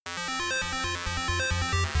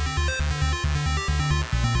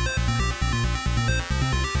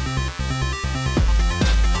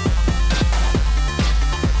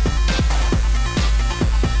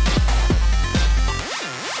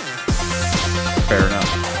Fair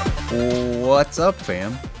enough. What's up,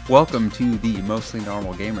 fam? Welcome to the Mostly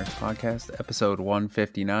Normal Gamers podcast, episode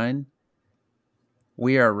 159.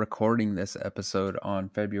 We are recording this episode on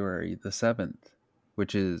February the 7th,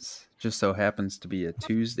 which is just so happens to be a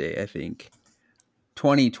Tuesday, I think.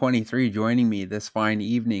 2023. Joining me this fine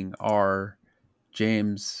evening are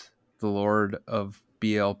James, the Lord of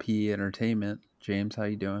BLP Entertainment. James, how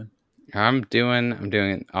you doing? I'm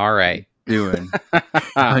doing all right. I'm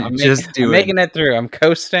making it through. I'm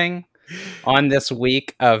coasting on this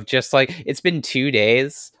week of just like, it's been 2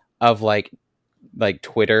 days of like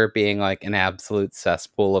Twitter being like an absolute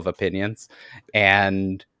cesspool of opinions,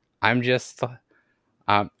 and I'm just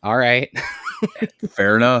all right.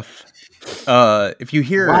 Fair enough. If you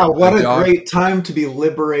hear, wow, what a great time to be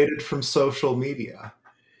liberated from social media.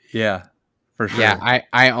 Yeah, for sure. Yeah,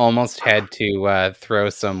 I almost had to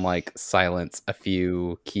throw some silence a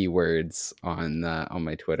few keywords on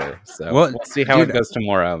my Twitter. So we'll see how it goes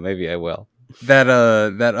tomorrow. Maybe I will. That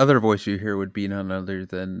other voice you hear would be none other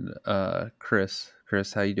than Chris.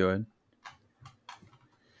 Chris, how you doing?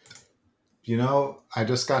 You know, I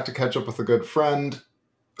just got to catch up with a good friend.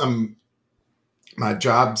 My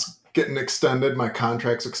job's getting extended. My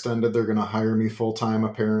contract's extended. They're going to hire me full time,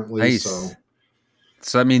 apparently. Nice.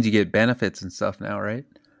 So that means you get benefits and stuff now, right?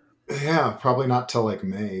 Yeah, probably not till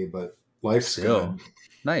May, but life's good.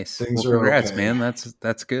 Nice. Things are congrats, okay. Man.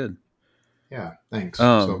 That's good. Yeah, thanks.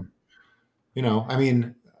 So, you know, I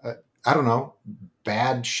mean, I don't know.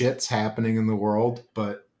 Bad shit's happening in the world,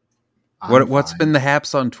 but what's been the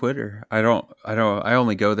haps on Twitter? I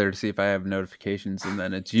only go there to see if I have notifications, and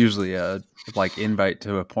then it's usually a invite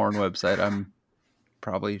to a porn website I'm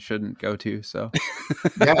probably shouldn't go to. So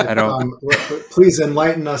yeah, I don't. Please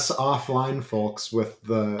enlighten us offline, folks, with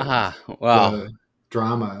the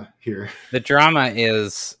drama here. The drama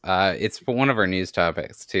is it's one of our news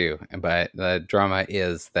topics too, but the drama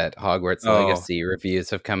is that Hogwarts Legacy reviews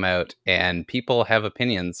have come out, and people have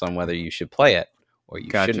opinions on whether you should play it or you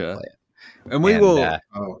shouldn't play it. And we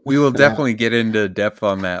will definitely get into depth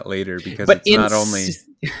on that later, because it's not only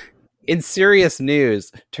in serious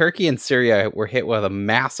news, Turkey and Syria were hit with a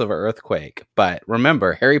massive earthquake. But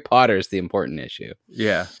remember, Harry Potter's the important issue.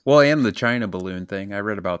 Yeah. Well, and the China balloon thing. I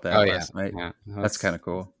read about that last night. Yeah. That's kind of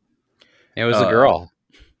cool. It was a girl.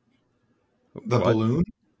 The balloon?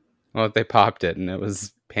 Well, they popped it and it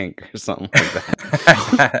was pink or something like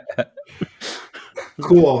that.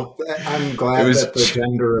 Cool. I'm glad that the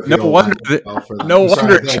gender reveal. No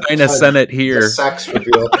wonder China sent it here. The sex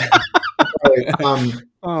reveal.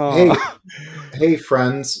 Hey,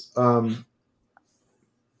 friends.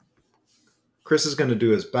 Chris is going to do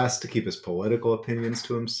his best to keep his political opinions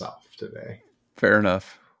to himself today. Fair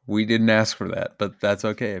enough. We didn't ask for that, but that's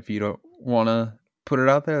okay. If you don't want to put it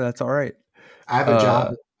out there, that's all right. I have a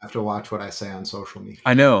job. I have to watch what I say on social media.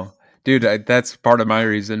 I know. Dude, that's part of my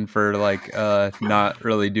reason for not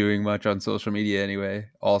really doing much on social media anyway.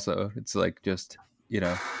 Also, it's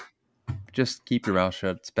just keep your mouth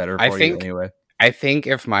shut. It's better for you anyway. I think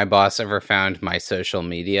if my boss ever found my social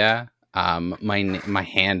media, my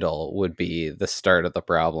handle would be the start of the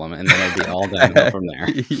problem, and then it'd be all downhill from there.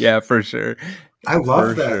 Yeah, for sure. I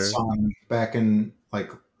love that song back in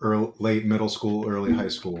late middle school, early high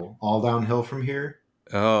school. All downhill from here.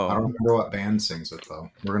 Oh, I don't remember what band sings it though.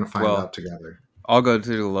 We're gonna find out together. I'll go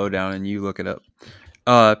to the lowdown and you look it up.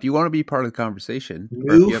 If you want to be part of the conversation,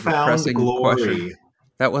 or if you have a pressing question,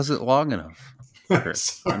 that wasn't long enough.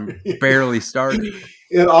 I'm barely started.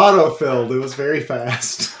 It auto-filled. It was very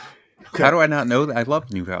fast. Okay. How do I not know that? I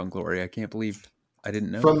love Newfound Glory. I can't believe I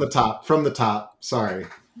didn't know. From the top. Sorry.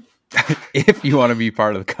 If you want to be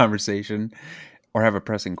part of the conversation or have a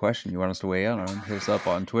pressing question you want us to weigh in on, hit us up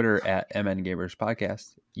on Twitter at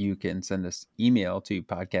MNGamersPodcast. You can send us email to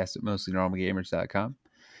podcast@mostlynormalgamers.com.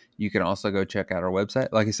 You can also go check out our website.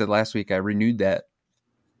 Like I said last week, I renewed that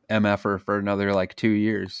MFR for another 2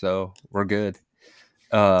 years, so we're good.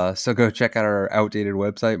 So go check out our outdated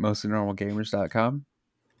website, mostlynormalgamers.com.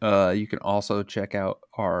 You can also check out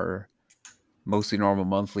our Mostly Normal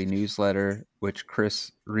monthly newsletter, which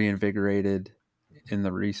Chris reinvigorated in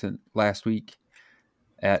the last week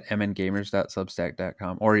at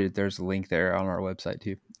mngamers.substack.com, or there's a link there on our website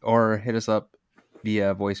too. Or hit us up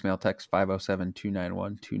via voicemail text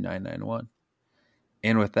 507-291-2991.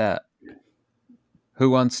 And with that,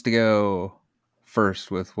 who wants to go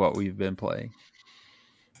first with what we've been playing?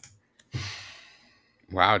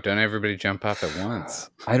 Wow, don't everybody jump up at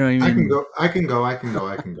once. I don't even... I can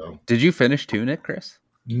go. Did you finish Tunic, Chris?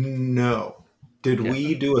 No. Did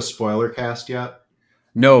we do a spoiler cast yet?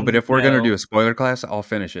 No, but if we're going to do a spoiler class, I'll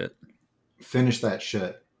finish it. Finish that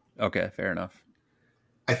shit. Okay, fair enough.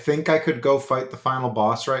 I think I could go fight the final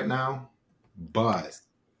boss right now, but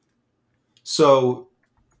so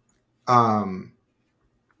I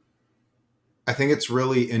think it's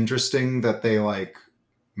really interesting that they like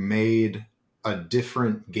made a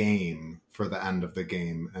different game for the end of the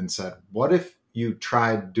game and said, what if you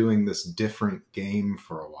tried doing this different game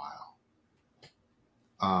for a while?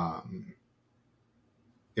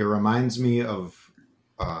 It reminds me of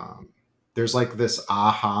there's like this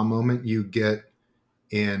aha moment you get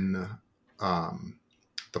in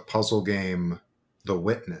the puzzle game The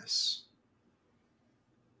Witness,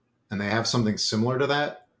 and they have something similar to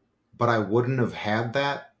that, but I wouldn't have had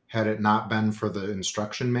that had it not been for the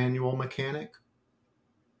instruction manual mechanic.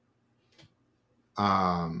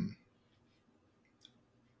 I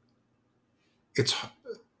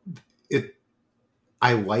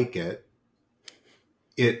like it.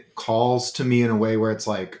 It calls to me in a way where it's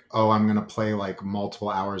like, oh, I'm going to play like multiple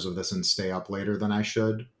hours of this and stay up later than I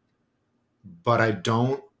should. But I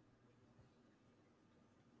don't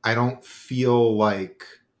feel like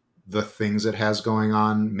the things it has going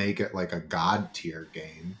on make it like a god tier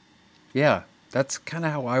game. Yeah, that's kind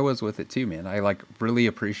of how I was with it too, man. I like really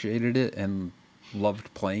appreciated it and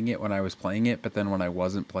loved playing it when I was playing it, but then when I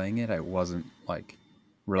wasn't playing it, I wasn't like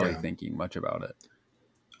really thinking much about it.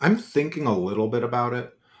 I'm thinking a little bit about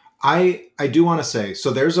it. I do want to say, so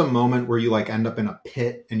there's a moment where you like end up in a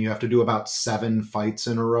pit and you have to do about 7 fights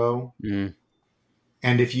in a row. Mm.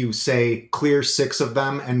 And if you say clear 6 of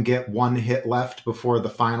them and get 1 hit left before the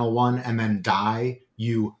final one and then die,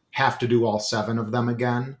 you have to do all 7 of them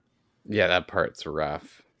again. Yeah, that part's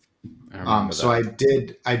rough. So I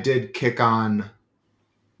did kick on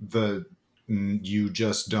the you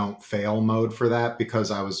just don't fail mode for that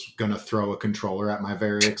because I was going to throw a controller at my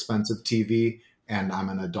very expensive TV, and I'm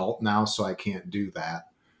an adult now, so I can't do that.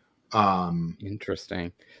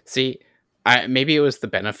 Interesting. See, maybe it was the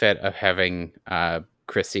benefit of having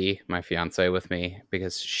Chrissy, my fiance, with me,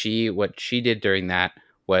 because what she did during that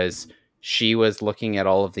was she was looking at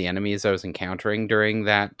all of the enemies I was encountering during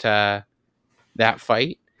that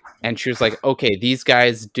fight, and she was like, okay, these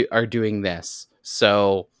guys are doing this,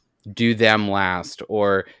 so do them last,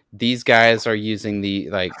 or these guys are using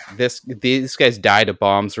these guys die to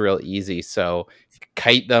bombs real easy, so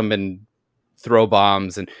kite them and throw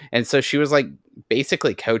bombs, and so she was like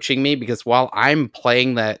basically coaching me, because while I'm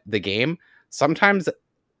playing the game, sometimes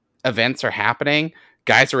events are happening,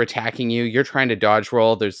 guys are attacking you, you're trying to dodge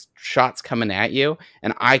roll, there's shots coming at you,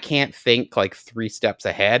 and I can't think like 3 steps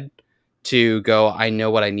ahead to go, I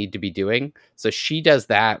know what I need to be doing. So she does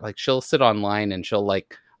that. Like, she'll sit online and she'll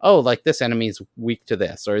like, oh, like this enemy is weak to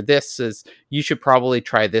this, or you should probably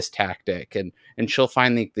try this tactic. And she'll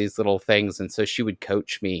find these little things. And so she would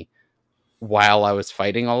coach me while I was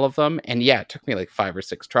fighting all of them. And yeah, it took me like 5 or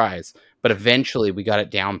 6 tries, but eventually we got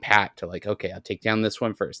it down pat to like, okay, I'll take down this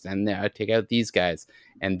one first, and then I'll take out these guys,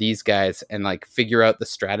 and like figure out the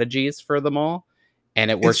strategies for them all. And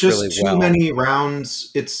it works really well. It's just too many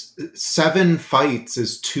rounds. It's 7 fights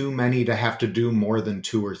is too many to have to do more than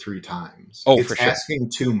 2 or 3 times. Oh, it's for sure. Asking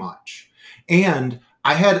too much. And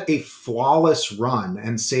I had a flawless run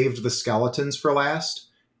and saved the skeletons for last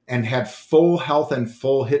and had full health and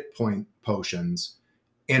full hit point potions.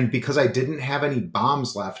 And because I didn't have any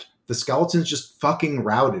bombs left, the skeletons just fucking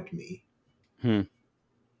routed me.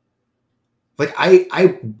 Like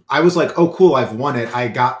I was like, oh cool, I've won it. I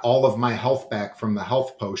got all of my health back from the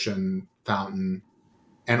health potion fountain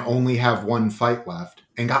and only have 1 fight left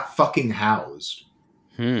and got fucking housed.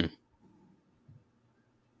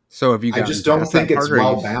 So have you I just don't think it's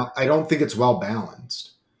I don't think it's well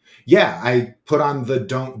balanced. Yeah, I put on the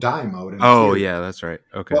don't die mode. Yeah, that's right.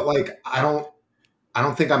 Okay. But like I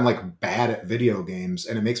don't think I'm like bad at video games,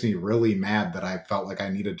 and it makes me really mad that I felt like I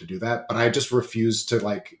needed to do that, but I just refused to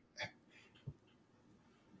like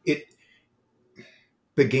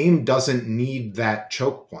the game doesn't need that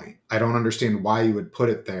choke point. I don't understand why you would put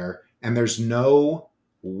it there. And there's no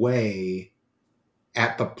way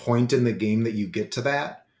at the point in the game that you get to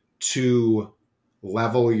that to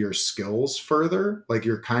level your skills further. Like,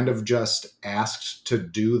 you're kind of just asked to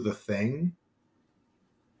do the thing.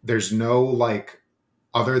 There's no like,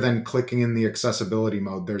 other than clicking in the accessibility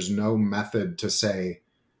mode, there's no method to say,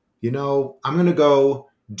 I'm going to go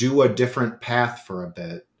do a different path for a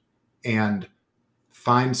bit and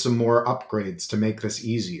find some more upgrades to make this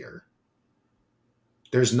easier.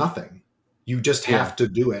 There's nothing. You just have to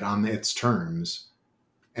do it on its terms.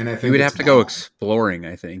 And I think you would have to go exploring,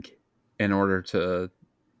 I think, in order to.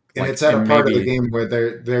 And it's at a part of the game where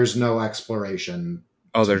there's no exploration.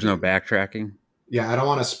 Oh, there's no backtracking? Yeah, I don't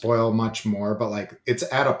want to spoil much more, but like it's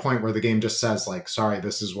at a point where the game just says like, "Sorry,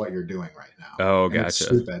 this is what you're doing right now." Oh, And it's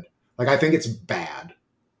gotcha. stupid. Like I think it's bad.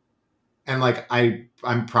 And like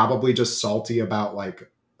I'm probably just salty about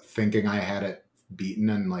like thinking I had it beaten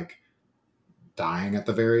and like dying at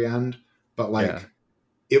the very end, but like Yeah.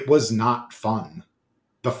 it was not fun.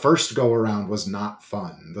 The first go around was not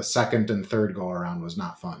fun. The second and third go around was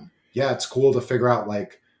not fun. Yeah, it's cool to figure out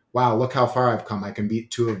like, wow, look how far I've come. I can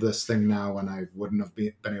beat 2 of this thing now when I wouldn't have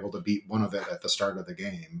been able to beat 1 of it at the start of the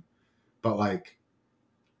game. But like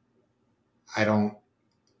I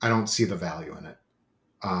don't see the value in it.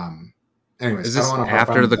 Anyways, Is I this don't want to harp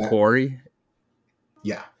after on the that. quarry?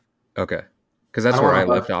 Yeah. Okay. Because that's I don't where wanna I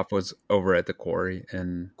harp- left off, was over at the quarry,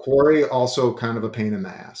 and Quarry also kind of a pain in the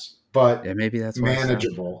ass, but yeah, maybe that's why I stopped,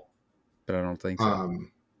 manageable. but I don't think so.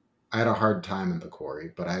 I had a hard time in the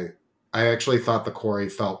quarry, but I actually thought the quarry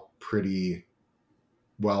felt pretty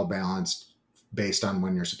well balanced based on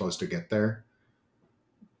when you're supposed to get there.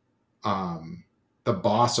 The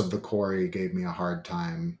boss of the quarry gave me a hard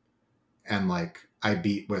time, and like I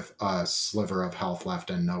beat with a sliver of health left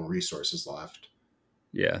and no resources left.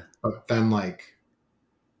 Yeah. But then like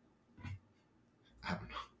I don't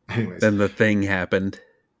know. Anyways, Then the thing happened.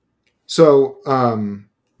 so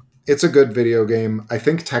it's a good video game. I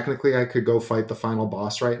think technically I could go fight the final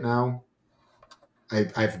boss right now.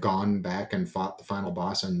 I've gone back and fought the final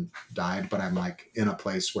boss and died, but I'm like in a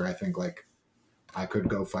place where I think like I could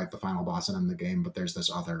go fight the final boss and end the game, but there's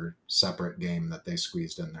this other separate game that they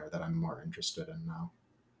squeezed in there that I'm more interested in now.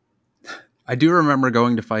 I do remember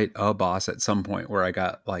going to fight a boss at some point where I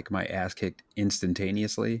got like my ass kicked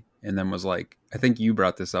instantaneously, and then was like, I think you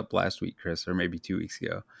brought this up last week, Chris, or maybe 2 weeks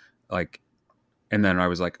ago. Like, and then I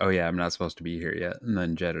was like, oh yeah, I'm not supposed to be here yet, and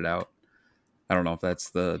then jetted out. I don't know if that's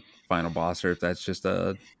the final boss or if that's just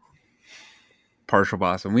a partial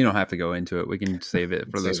boss, and we don't have to go into it. We can save it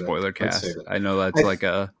for the spoiler cast. I know that's like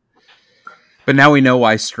a, but now we know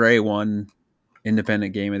why Stray won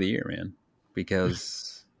Independent Game of the Year, man,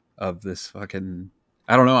 because of this fucking.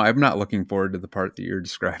 I don't know. I'm not looking forward to the part that you're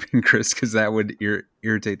describing, Chris, because that would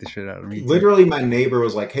irritate the shit out of me. Literally, my neighbor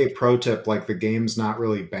was like, "Hey, pro tip: like the game's not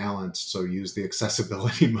really balanced, so use the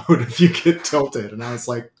accessibility mode if you get tilted." And I was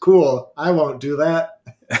like, "Cool, I won't do that."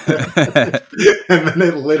 And then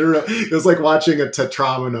it was like watching a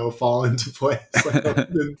Tetramino fall into place, like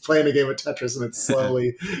playing a game of Tetris, and it's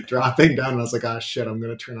slowly dropping down. And I was like, "Ah, shit! I'm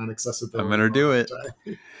gonna turn on accessibility. I'm gonna do it."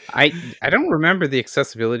 I don't remember the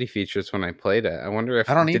accessibility features when I played it. I wonder if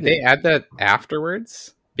did they add that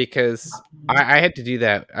afterwards? Because I had to do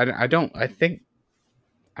that. I don't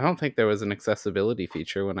think there was an accessibility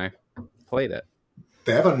feature when I played it.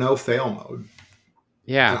 They have a no fail mode.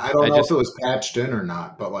 Yeah, and I don't know if it was patched in or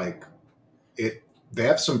not, but like they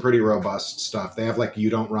have some pretty robust stuff. They have like you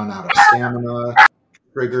don't run out of stamina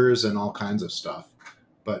triggers and all kinds of stuff.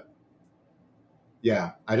 But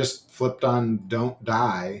yeah, I just flipped on don't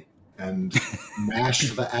die and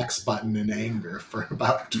mashed the X button in anger for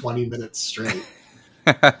about 20 minutes straight.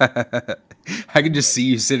 I can just see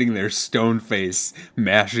you sitting there stone face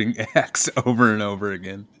mashing X over and over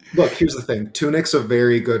again. Look, here's the thing. Tunic's a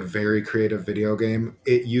very good, very creative video game.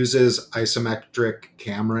 It uses isometric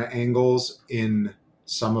camera angles in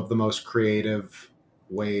some of the most creative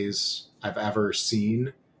ways I've ever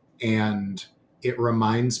seen. And it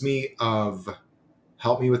reminds me of,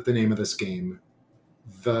 help me with the name of this game.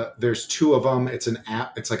 There's 2 of them. It's an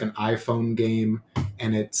app. It's like an iPhone game,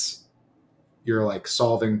 and you're like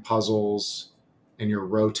solving puzzles and you're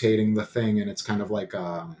rotating the thing, and it's kind of like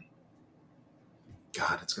God,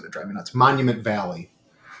 it's going to drive me nuts. Monument Valley.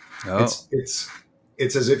 Oh.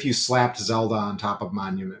 It's as if you slapped Zelda on top of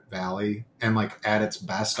Monument Valley, and like at its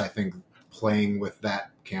best, I think playing with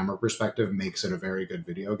that camera perspective makes it a very good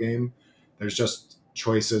video game. There's just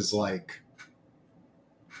choices like,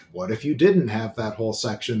 what if you didn't have that whole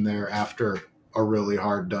section there after a really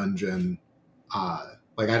hard dungeon?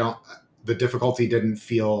 The difficulty didn't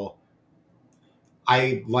feel.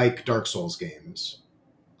 I like Dark Souls games.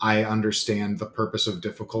 I understand the purpose of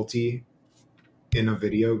difficulty in a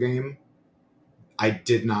video game. I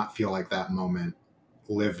did not feel like that moment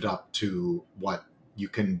lived up to what you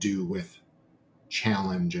can do with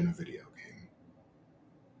challenge in a video game.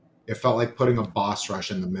 It felt like putting a boss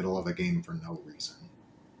rush in the middle of a game for no reason.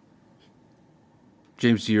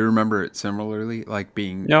 James, do you remember it similarly, like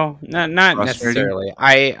being not necessarily.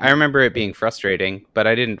 I remember it being frustrating, but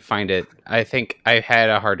I didn't find it. I think I had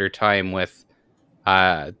a harder time with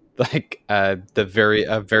the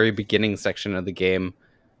very beginning section of the game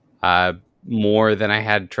more than I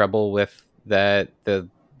had trouble with the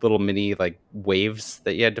little mini like waves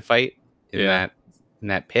that you had to fight in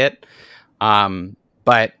that pit.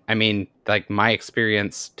 But I mean, like my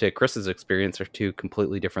experience to Chris's experience are two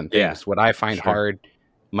completely different things. Yeah, What I find sure. hard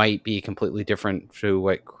might be completely different to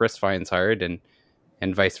what Chris finds hard, and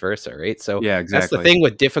vice versa, right? So Yeah, that's the exactly. thing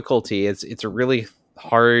with difficulty, is it's a really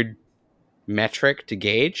hard metric to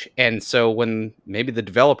gauge. And so when maybe the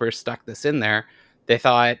developers stuck this in there, they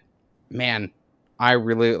thought, man, I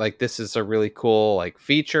really like, this is a really cool like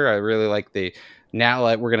feature. I really like now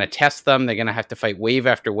like we're gonna test them. They're gonna have to fight wave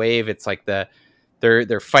after wave. It's like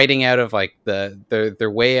they're fighting out of like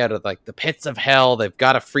their way out of like the pits of hell. They've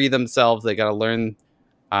got to free themselves. They got to learn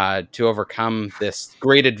to overcome this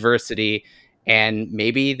great adversity. And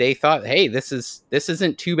maybe they thought, hey, this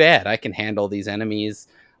isn't too bad. I can handle these enemies.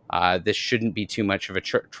 This shouldn't be too much of a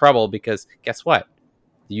trouble, because guess what?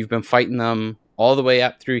 You've been fighting them all the way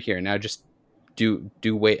up through here. Now just do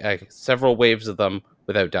several waves of them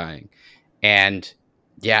without dying. And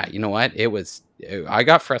yeah, you know what? I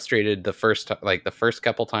got frustrated the first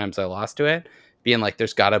couple times I lost to it, being like,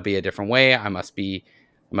 there's got to be a different way. I must be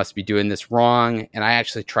doing this wrong. And I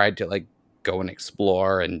actually tried to like go and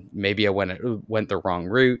explore, and maybe I went the wrong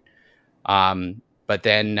route. But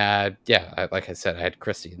then, like I said, I had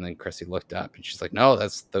Chrissy, and then Chrissy looked up and she's like, no,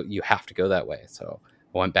 you have to go that way. So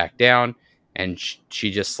I went back down, and she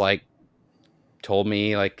just like told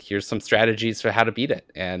me like, here's some strategies for how to beat it.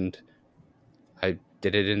 And I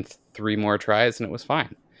did it in 3 more tries, and it was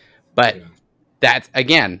fine. But that's,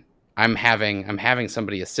 again, I'm having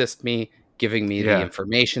somebody assist me, giving me the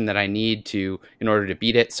information that I need in order to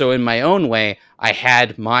beat it. So in my own way, I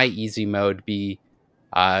had my easy mode be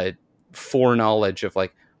foreknowledge of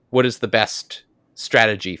like, what is the best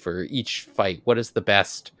strategy for each fight? What is the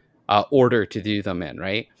best order to do them in,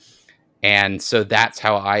 right? And so that's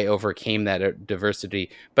how I overcame that diversity.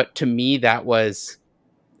 But to me, that was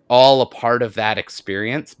all a part of that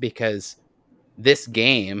experience, because this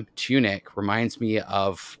game, Tunic, reminds me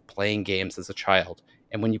of playing games as a child.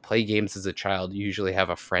 And when you play games as a child, you usually have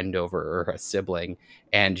a friend over or a sibling,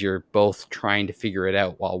 and you're both trying to figure it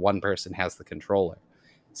out while one person has the controller.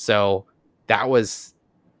 So that was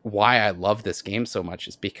why I love this game so much,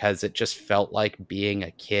 is because it just felt like being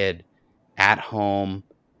a kid at home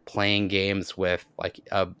playing games with like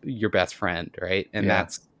your best friend, right? And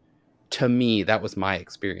that's, to me, that was my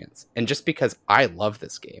experience. And just because I love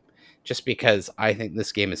this game, just because I think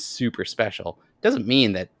this game is super special, doesn't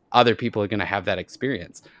mean that other people are going to have that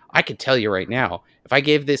experience. I could tell you right now, if I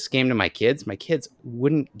gave this game to my kids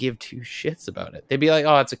wouldn't give 2 shits about it. They'd be like,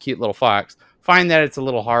 oh, it's a cute little fox. Find that it's a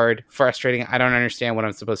little hard, frustrating. I don't understand what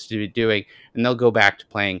I'm supposed to be doing. And they'll go back to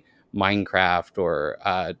playing Minecraft or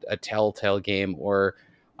a Telltale game, or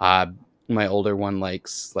my older one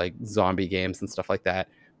likes like zombie games and stuff like that.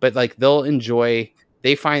 But like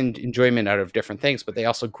they find enjoyment out of different things, but they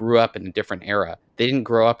also grew up in a different era. They didn't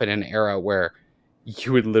grow up in an era where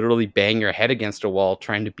you would literally bang your head against a wall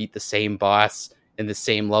trying to beat the same boss in the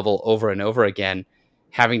same level over and over again,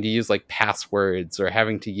 having to use like passwords, or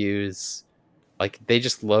having to use like, they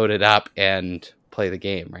just load it up and play the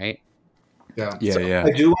game, right? Yeah. Yeah.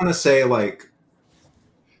 I do want to say, like,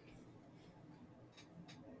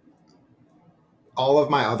 all of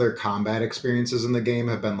my other combat experiences in the game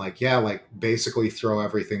have been like, yeah, like basically throw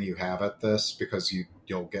everything you have at this because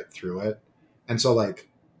you'll get through it. And so like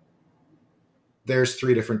there's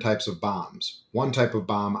 3 different types of bombs. One type of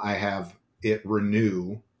bomb, I have it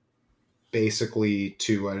renew basically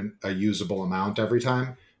to a usable amount every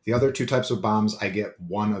time. The other 2 types of bombs, I get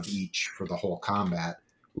 1 of each for the whole combat.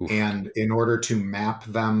 Oof. And in order to map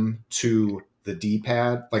them to the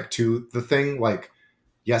D-pad, like to the thing, like,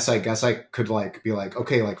 yes, I guess I could like be like,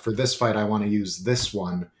 okay, like for this fight, I want to use this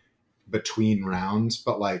one between rounds.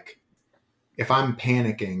 But like, if I'm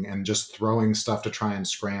panicking and just throwing stuff to try and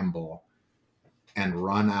scramble and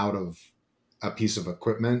run out of a piece of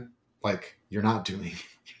equipment, like you're not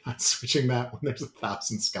switching that when there's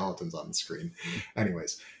 1,000 skeletons on the screen.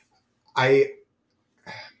 Anyways, I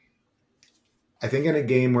think in a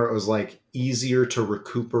game where it was like easier to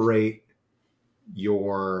recuperate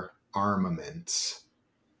your armaments,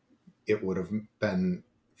 it would have been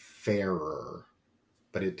fairer,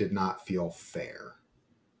 but it did not feel fair.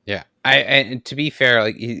 Yeah. And to be fair,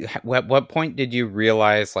 like, what point did you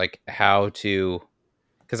realize like how to,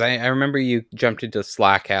 because I remember you jumped into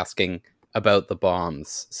Slack asking about the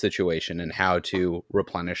bombs situation and how to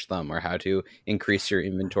replenish them or how to increase your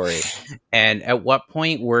inventory. And at what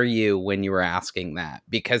point were you when you were asking that?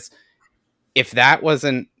 Because if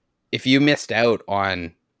you missed out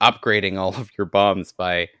on upgrading all of your bombs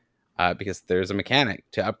by, because there's a mechanic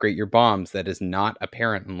to upgrade your bombs that is not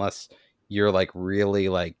apparent unless you're like really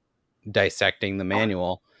like dissecting the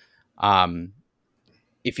manual.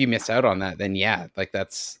 if you miss out on that, then yeah, like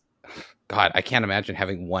that's God. I can't imagine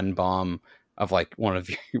having one bomb of like one of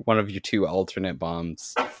your two alternate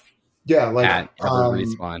bombs. Yeah, like at every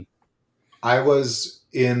respawn. I was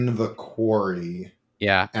in the quarry.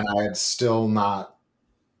 Yeah, and I had still not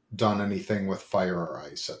done anything with fire or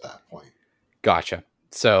ice at that point. Gotcha.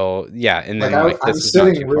 So yeah, and then I'm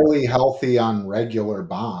sitting really healthy on regular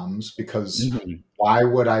bombs because why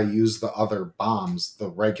would I use the other bombs? The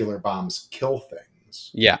regular bombs kill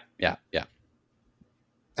things. Yeah.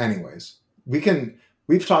 Anyways,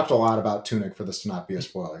 we've talked a lot about Tunic for this to not be a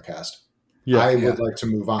spoiler cast. I would like to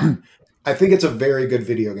move on. I think it's a very good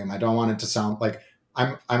video game. I don't want it to sound like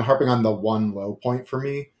I'm harping on the one low point for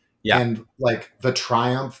me. Yeah. And like the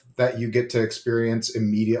triumph that you get to experience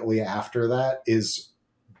immediately after that is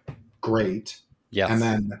great. Yes. And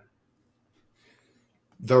then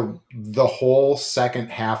the whole second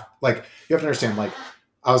half, like you have to understand, like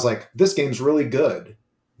I was like, this game's really good.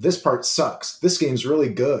 This part sucks. This game's really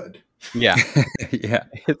good. Yeah. Yeah.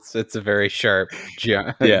 It's a very sharp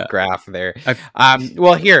graph there.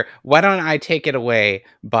 Well, here, why don't I take it away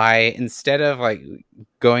by, instead of like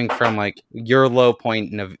going from like your low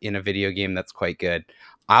point in a video game that's quite good,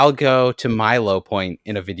 I'll go to my low point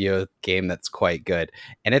in a video game that's quite good,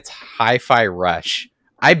 and it's Hi-Fi Rush.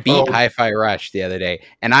 I beat Hi-Fi Rush the other day,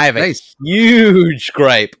 and I have a huge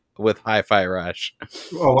gripe with Hi-Fi Rush.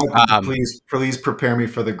 Please prepare me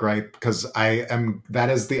for the gripe, because that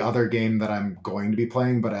is the other game that I'm going to be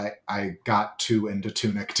playing, but I got too into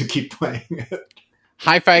Tunic to keep playing it.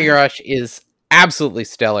 Hi-Fi Rush is absolutely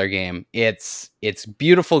stellar game. It's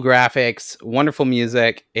beautiful graphics, wonderful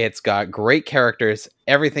music. It's got great characters.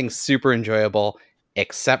 Everything's super enjoyable,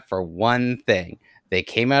 except for one thing. They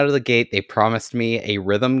came out of the gate. They promised me a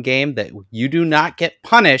rhythm game that you do not get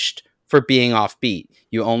punished for being off beat.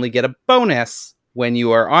 You only get a bonus when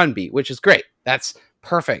you are on beat, which is great. That's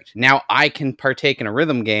perfect. Now I can partake in a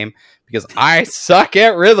rhythm game because I suck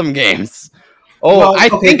at rhythm games. I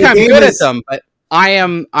think I'm good at them, but I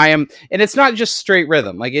am, and it's not just straight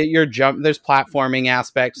rhythm. Like there's platforming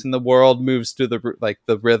aspects, and the world moves to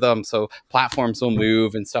the rhythm, so platforms will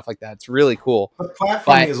move and stuff like that. It's really cool. The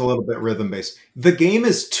platforming is a little bit rhythm based. The game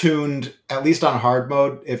is tuned, at least on hard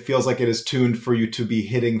mode. It feels like it is tuned for you to be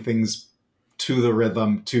hitting things to the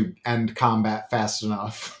rhythm to end combat fast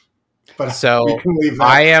enough. But so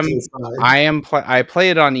I play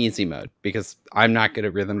it on easy mode because I'm not good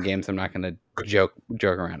at rhythm games. I'm not going to joke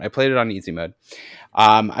around. I played it on easy mode.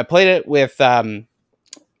 I played it with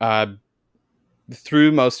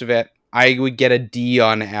through most of it. I would get a D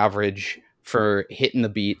on average for hitting the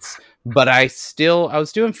beats, but I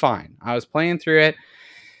was doing fine. I was playing through it.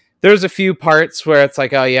 There's a few parts where it's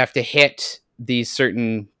like, oh, you have to hit these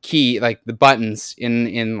certain key, like the buttons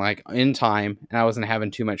in time, and I wasn't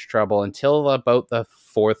having too much trouble until about the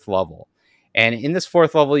 4th level. And in this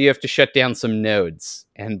 4th level, you have to shut down some nodes,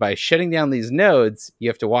 and by shutting down these nodes, you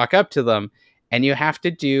have to walk up to them, and you have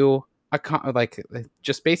to do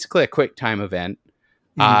just basically a quick time event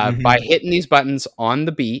by hitting these buttons on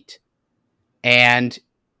the beat, and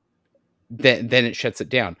then it shuts it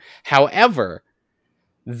down. However,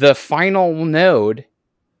 the final node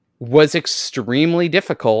was extremely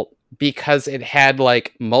difficult because it had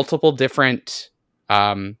like multiple different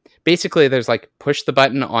basically there's like push the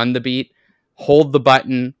button on the beat, hold the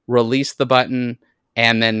button, release the button,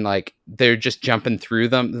 and then like they're just jumping through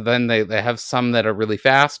them. Then they have some that are really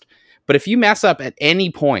fast, but if you mess up at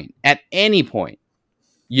any point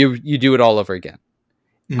you do it all over again.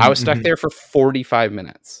 I was stuck there for 45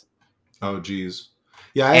 minutes. Oh geez.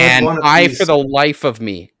 Yeah, I for the life of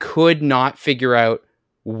me could not figure out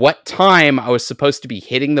what time I was supposed to be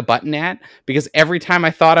hitting the button at, because every time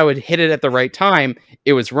I thought I would hit it at the right time,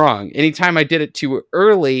 it was wrong. Anytime I did it too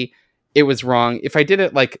early, it was wrong. If I did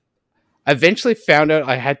it I eventually found out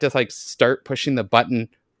I had to start pushing the button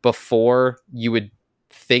before you would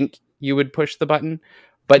think you would push the button.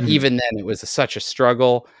 But even then it was such a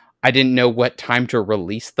struggle. I didn't know what time to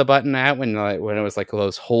release the button at when it was like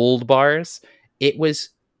those hold bars. It was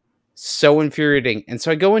so infuriating. And so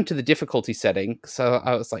I go into the difficulty setting. So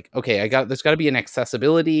I was like, okay, there's got to be an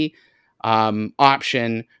accessibility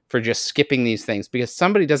option for just skipping these things, because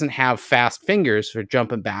somebody doesn't have fast fingers for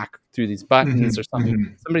jumping back through these buttons or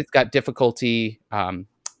something. Somebody's got difficulty,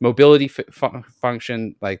 mobility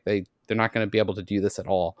function. Like they're not going to be able to do this at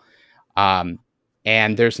all.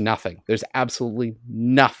 And there's absolutely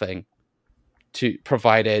nothing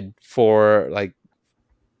provided for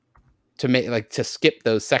to skip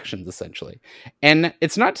those sections essentially. And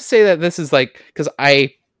it's not to say that this is because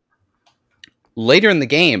later in the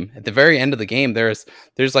game, at the very end of the game, there's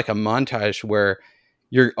like a montage where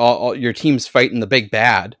your team's fighting the big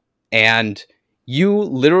bad, and you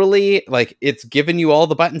literally, like, it's given you all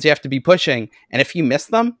the buttons you have to be pushing, and if you miss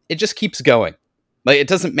them, it just keeps going. Like, it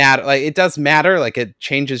doesn't matter. Like, it does matter. Like, it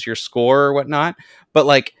changes your score or whatnot, but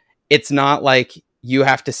like, it's not like you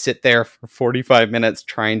have to sit there for 45 minutes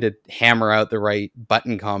trying to hammer out the right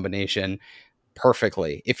button combination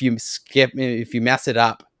perfectly. If you mess it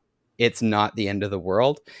up, it's not the end of the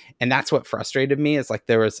world. And that's what frustrated me, is like,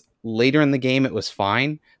 there was later in the game, it was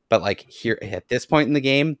fine. But like, here at this point in the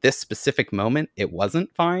game, this specific moment, it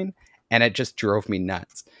wasn't fine. And it just drove me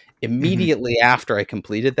nuts. Immediately after I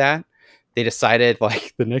completed that, they decided,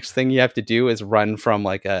 like, the next thing you have to do is run from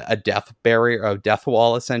like a death barrier, a death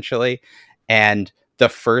wall, essentially. And the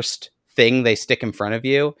first thing they stick in front of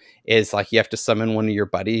you is like, you have to summon one of your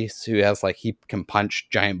buddies who has, like, he can punch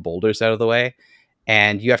giant boulders out of the way.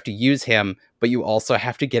 And you have to use him, but you also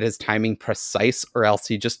have to get his timing precise, or else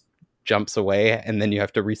he just jumps away, and then you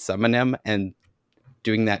have to resummon him. And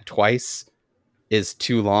doing that twice is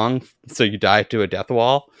too long, so you die to a death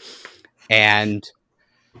wall. And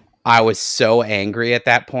I was so angry at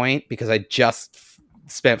that point, because I just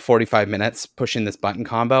spent 45 minutes pushing this button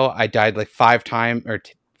combo. I died like 5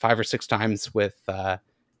 or 6 times with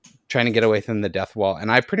trying to get away from the death wall.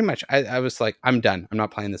 And I pretty much, I was like, I'm done. I'm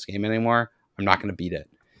not playing this game anymore. I'm not going to beat it.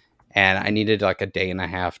 And I needed like a day and a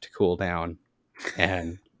half to cool down.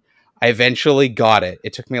 And I eventually got it.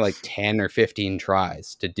 It took me like 10 or 15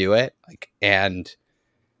 tries to do it. And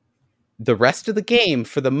the rest of the game,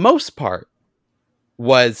 for the most part,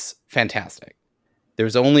 was fantastic.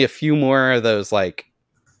 There's only a few more of those, like,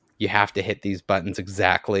 you have to hit these buttons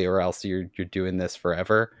exactly or else you're doing this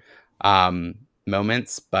forever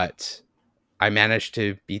moments. But I managed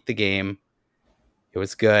to beat the game. It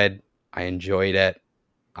was good. I enjoyed it.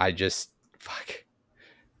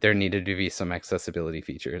 There needed to be some accessibility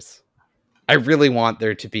features. I really want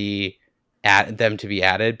there to be them to be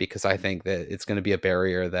added, because I think that it's going to be a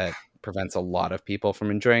barrier that prevents a lot of people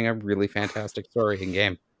from enjoying a really fantastic story in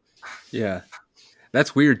game. Yeah.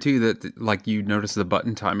 That's weird too, that like you noticed the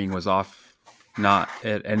button timing was off, not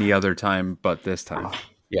at any other time but this time.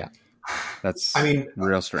 Yeah. That's,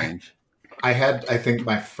 real strange. I think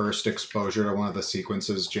my first exposure to one of the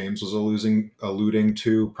sequences James was alluding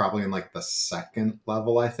to, probably in like the second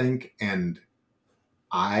level, I think. And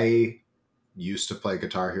I used to play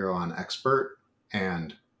Guitar Hero on Expert,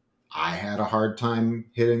 and I had a hard time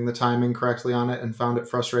hitting the timing correctly on it and found it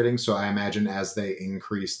frustrating. So I imagine as they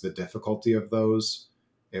increase the difficulty of those,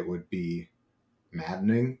 it would be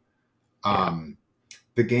maddening. Yeah.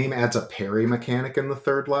 The game adds a parry mechanic in the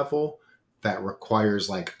third level that requires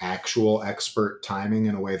like actual expert timing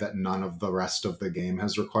in a way that none of the rest of the game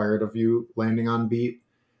has required of you landing on beat.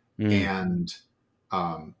 And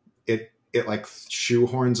it like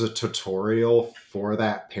shoehorns a tutorial for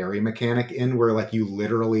that parry mechanic in, where like you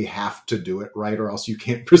literally have to do it right or else you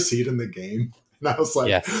can't proceed in the game. And I was like,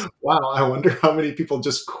 yes. Wow, I wonder how many people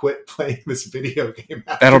just quit playing this video game.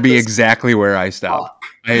 That'll be exactly where I stop.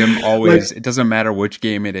 I am always, it doesn't matter which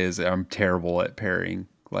game it is, I'm terrible at parrying.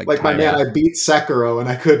 Like my man, I beat Sekiro and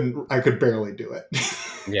I could barely do it.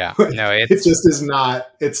 Yeah. Like, no, it just is not,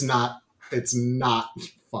 it's not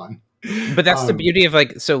fun. But that's the beauty of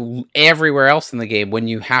like, so everywhere else in the game, when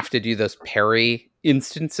you have to do those parry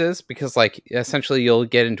instances, because like essentially you'll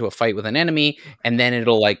get into a fight with an enemy and then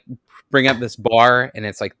it'll like bring up this bar and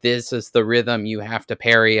it's like, this is the rhythm you have to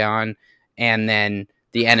parry on. And then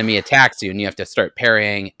the enemy attacks you and you have to start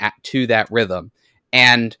parrying to that rhythm.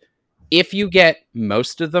 And if you get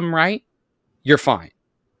most of them right, you're fine.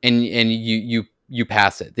 And you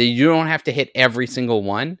pass it. You don't have to hit every single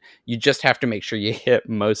one. You just have to make sure you hit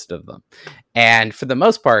most of them. And for the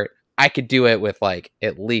most part, I could do it with like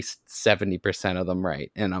at least 70% of them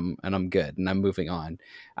right, and I'm good, and I'm moving on.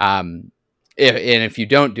 If you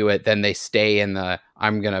don't do it, then they stay in the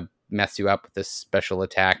I'm gonna mess you up with this special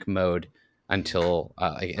attack mode until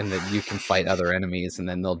and then you can fight other enemies, and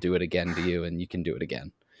then they'll do it again to you, and you can do it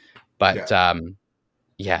again. But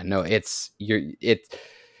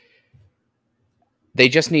they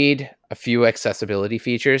just need a few accessibility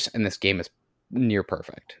features, and this game is near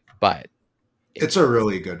perfect. But it's a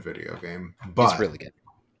really good video game. But it's really good.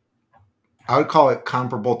 I would call it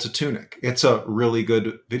comparable to Tunic. It's a really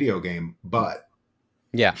good video game, but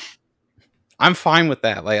yeah, I'm fine with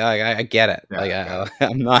that. Like I get it. Yeah,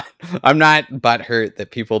 I'm not butthurt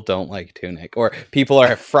that people don't like Tunic, or people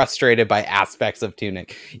are frustrated by aspects of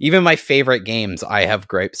Tunic. Even my favorite games, I have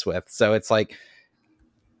gripes with. So it's like,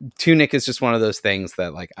 Tunic is just one of those things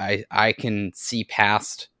that like I can see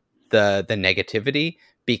past the negativity,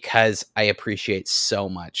 because I appreciate so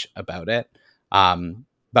much about it.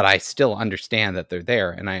 but I still understand that they're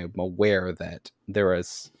there, and I am aware that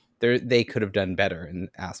they could have done better in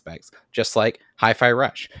aspects. Just like Hi-Fi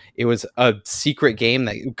Rush, it was a secret game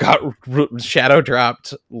that got shadow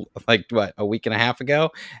dropped like a week and a half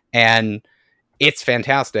ago, and it's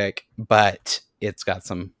fantastic, but it's got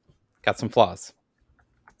some flaws.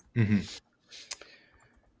 Mm-hmm.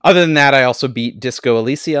 Other than that, I also beat Disco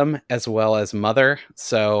Elysium as well as Mother.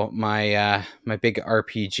 So my my big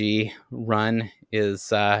RPG run has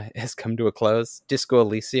come to a close. Disco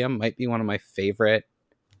Elysium might be one of my favorite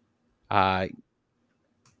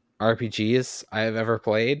RPGs I've ever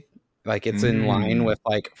played. Like, it's in line with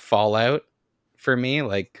like Fallout for me.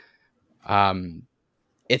 Like,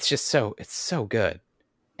 it's so good.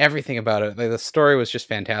 Everything about it, like, the story was just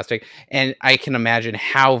fantastic, and I can imagine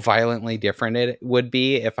how violently different it would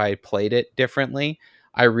be if I played it differently.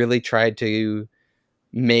 I really tried to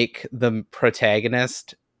make the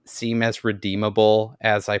protagonist seem as redeemable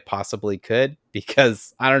as I possibly could,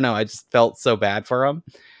 because I don't know, I just felt so bad for him.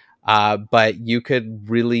 But you could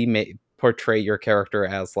really portray your character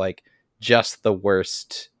as like just the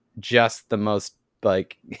worst, just the most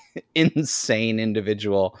like insane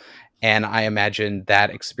individual, and I imagine that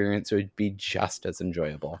experience would be just as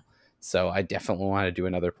enjoyable. So I definitely want to do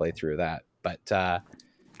another playthrough of that. But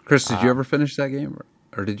Chris, did you ever finish that game,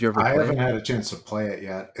 or did you ever? I play haven't it? had a chance to play it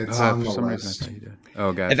yet. It's on the list.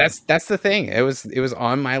 Oh, gotcha. That's the thing. It was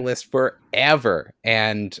on my list forever,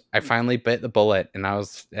 and I finally bit the bullet, and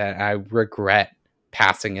I regret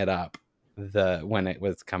passing it up when it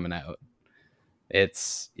was coming out.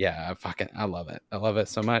 It's I love it. I love it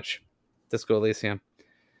so much. Disco Elysium.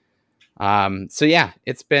 So yeah,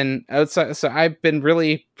 it's been so I've been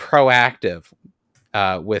really proactive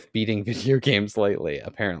with beating video games lately,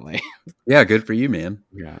 apparently. Yeah, good for you, man.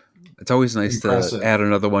 Yeah, it's always nice to add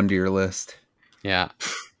another one to your list. Yeah,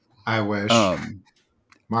 I wish.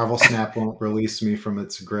 Marvel Snap won't release me from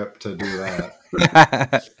its grip to do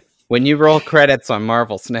that. When you roll credits on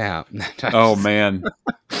Marvel Snap. Oh man,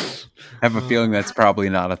 I have a feeling that's probably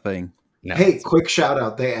not a thing. No, hey, quick shout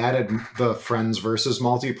out. They added the Friends versus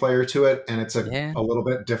multiplayer to it, and it's a little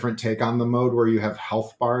bit different take on the mode where you have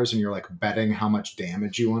health bars and you're like betting how much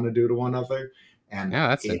damage you want to do to one another. And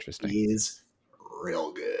that's interesting. It is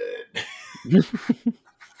real good.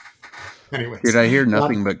 Anyways, dude, I hear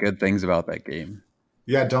nothing but good things about that game.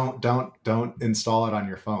 Yeah, don't install it on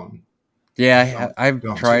your phone. Yeah, I've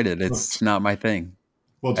tried it. It's not my thing.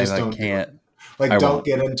 Well, just can't. Don't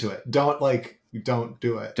get into it. Don't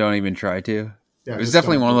do it. Don't even try to. Yeah, it was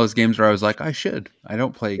definitely one of those games where I was like, I should. I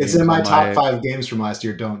don't play games. It's in my top 5 games from last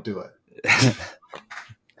year. Don't do it.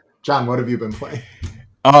 John, what have you been playing?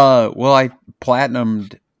 Well, I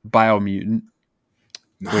platinumed Biomutant.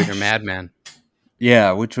 Nice. You're madman.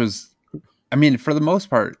 Yeah, which was, I mean, for the most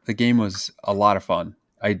part, the game was a lot of fun.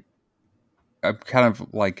 I'm kind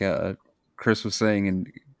of like Chris was saying,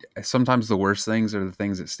 and sometimes the worst things are the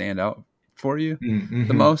things that stand out for you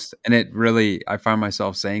the most, and it really, I find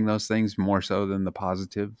myself saying those things more so than the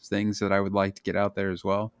positive things that I would like to get out there as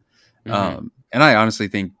well. And I honestly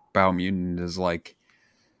think Biomutant is like,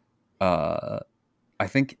 I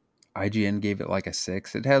think IGN gave it like a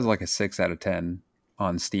 6. It has like a 6 out of 10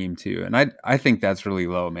 on Steam too, and I think that's really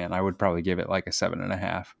low, man. I would probably give it like a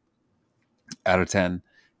 7.5 out of 10.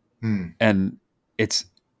 And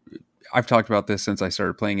I've talked about this since I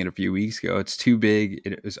started playing it a few weeks ago. It's too big.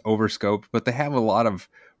 It is overscoped, but they have a lot of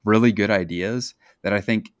really good ideas that I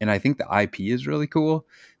think the IP is really cool,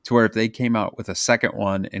 to where if they came out with a second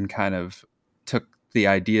one and kind of took the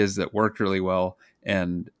ideas that worked really well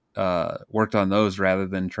and worked on those, rather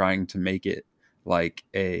than trying to make it like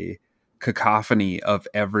a cacophony of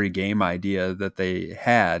every game idea that they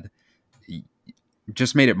had,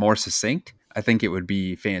 just made it more succinct, I think it would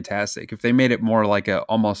be fantastic. If they made it more like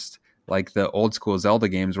almost like the old school Zelda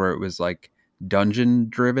games where it was like dungeon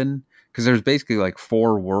driven, because there's basically like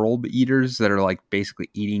 4 world eaters that are like basically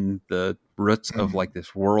eating the roots of like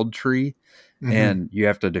this world tree, and you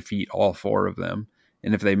have to defeat all 4 of them.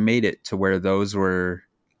 And if they made it to where those were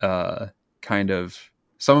kind of,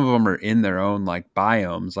 some of them are in their own like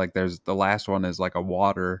biomes, like there's the last one is like a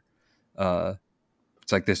water,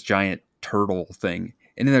 it's like this giant turtle thing,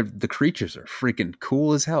 and then the creatures are freaking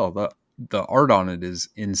cool as hell. The art on it is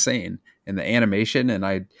insane, and the animation, and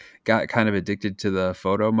I got kind of addicted to the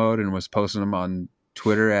photo mode and was posting them on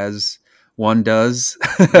Twitter as one does.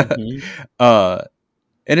 And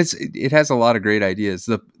it has a lot of great ideas.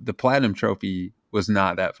 The Platinum Trophy was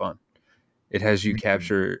not that fun. It has you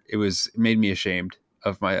capture, it made me ashamed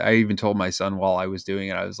of I even told my son while I was doing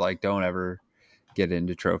it, I was like, don't ever get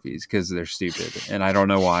into trophies because they're stupid, and I don't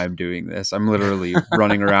know why I'm doing this. I'm literally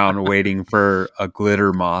running around waiting for a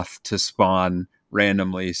glitter moth to spawn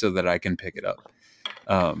randomly so that I can pick it up.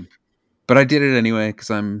 But I did it anyway because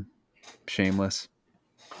I'm shameless.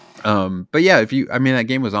 But yeah, that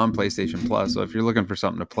game was on PlayStation Plus, so if you're looking for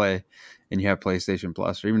something to play and you have PlayStation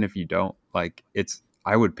Plus, or even if you don't, like,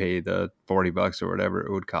 I would pay the $40 or whatever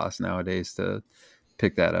it would cost nowadays to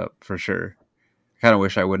pick that up for sure. I kind of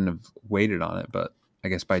wish I wouldn't have waited on it, but I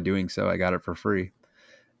guess by doing so, I got it for free.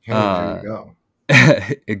 Hey, there you go.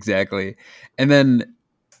 Exactly. And then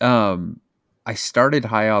I started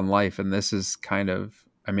High on Life, and this is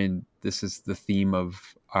this is the theme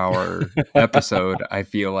of our episode, I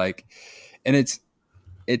feel like. And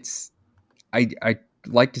I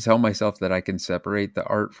like to tell myself that I can separate the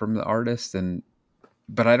art from the artist,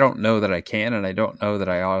 but I don't know that I can, and I don't know that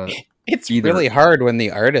I ought to. It's really hard when the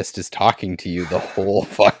artist is talking to you the whole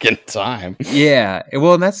fucking time. Yeah.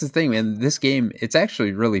 Well, and that's the thing, man. This game, it's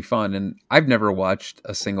actually really fun. And I've never watched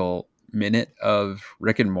a single minute of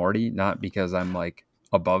Rick and Morty, not because I'm like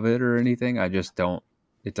above it or anything. I just don't,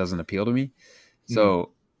 it doesn't appeal to me. So,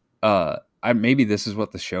 maybe this is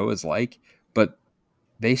what the show is like, but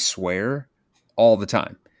they swear all the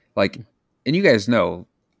time. Like, and you guys know,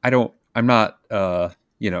 I'm not,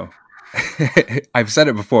 I've said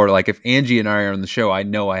it before, like if Angie and I are on the show, I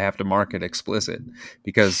know I have to mark it explicit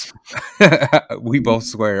because we both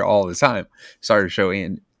swear all the time. Sorry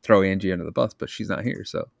to throw Angie under the bus, but she's not here.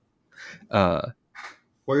 So what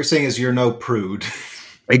you're saying is you're no prude.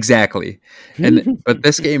 Exactly. But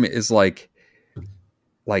this game is like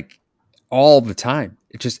all the time.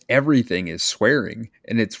 It just, everything is swearing,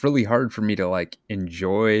 and it's really hard for me to like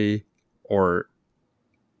enjoy or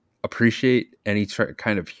appreciate any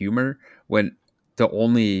kind of humor when the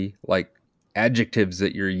only like adjectives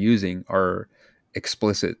that you're using are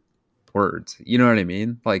explicit words. You know what I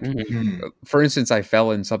mean? Like, for instance, I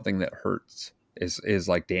fell in something that hurts is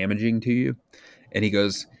like damaging to you, and he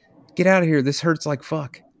goes, "Get out of here! This hurts like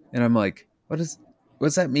fuck." And I'm like,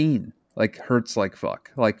 what's that mean? Like, hurts like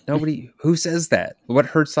fuck? Like, nobody who says that. What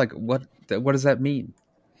hurts like what does that mean?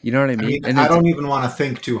 You know what I mean? And I don't even want to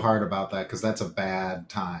think too hard about that because that's a bad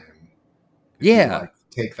time. Yeah.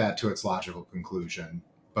 Take that to its logical conclusion.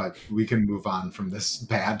 But we can move on from this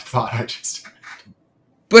bad thought I just had.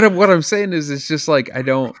 But what I'm saying is, it's just like, I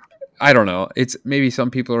don't know. It's maybe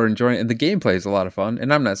some people are enjoying it, and the gameplay is a lot of fun.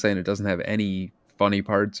 And I'm not saying it doesn't have any funny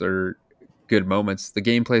parts or good moments. The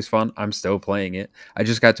gameplay's fun. I'm still playing it. I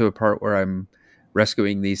just got to a part where I'm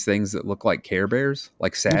rescuing these things that look like Care Bears,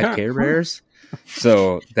 like sad Care Bears.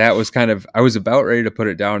 So that was I was about ready to put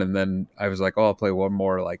it down, and then I was like, oh, I'll play one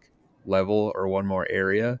more like level or one more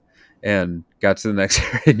area, and got to the next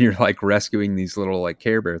area, and you're like rescuing these little like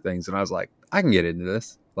Care Bear things, and I was like, I can get into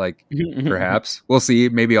this. Like, perhaps we'll see.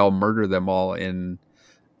 Maybe I'll murder them all in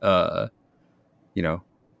the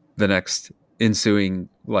next ensuing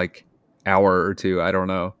like hour or two. I don't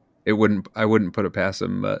know. I wouldn't put it past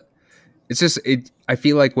them, but it's just, I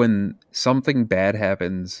feel like when something bad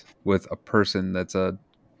happens with a person that's a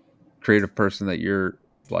creative person that you're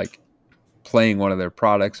like playing one of their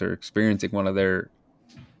products or experiencing one of their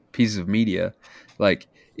pieces of media, like,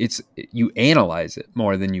 you analyze it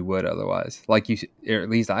more than you would otherwise. Like, or at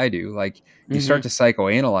least I do. Like, you start to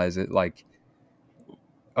psychoanalyze it. Like,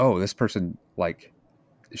 oh, this person, like,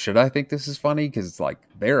 should I think this is funny? Because like,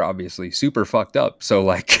 they're obviously super fucked up. So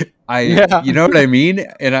like, you know what I mean?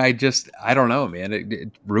 And I don't know, man.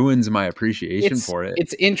 It ruins my appreciation for it.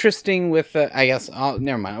 It's interesting with I guess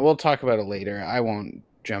never mind. We'll talk about it later. I won't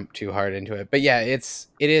jump too hard into it. But yeah, it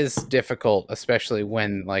is difficult, especially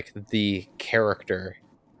when like the character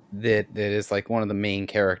that is like one of the main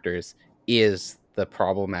characters is the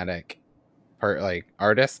problematic part, like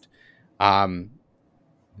artist.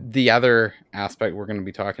 The other aspect we're going to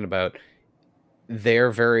be talking about, they're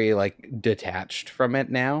very like detached from it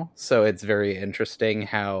now, so it's very interesting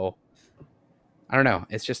how, I don't know,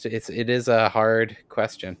 it is a hard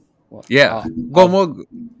question. We'll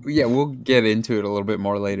get into it a little bit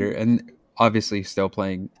more later. And obviously still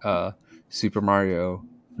playing Mario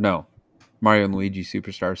and Luigi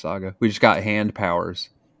Superstar Saga. We just got hand powers.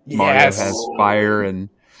 Yes. Mario has fire, and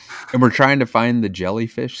we're trying to find the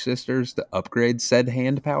jellyfish sisters to upgrade said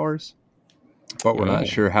hand powers, but we're not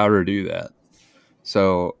sure how to do that.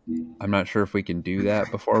 So I'm not sure if we can do that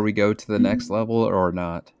before we go to the next level or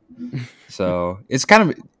not. So it's one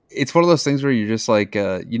of those things where you're just like,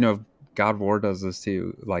 God of War does this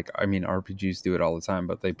too. Like, I mean, RPGs do it all the time,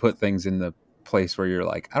 but they put things in the place where you're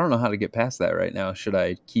like, I don't know how to get past that right now. Should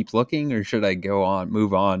I keep looking, or should I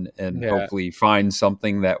move on and hopefully find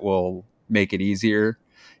something that will make it easier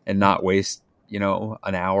and not waste,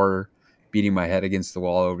 an hour beating my head against the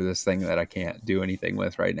wall over this thing that I can't do anything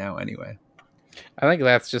with right now anyway. I think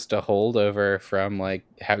that's just a holdover from like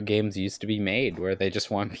how games used to be made, where they just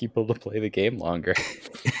want people to play the game longer.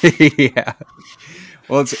 Yeah.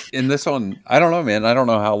 Well, it's in this one. I don't know, man. I don't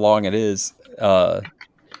know how long it is.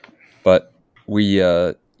 But we,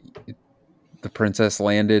 the princess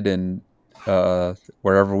landed in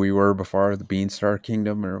wherever we were before, the Beanstar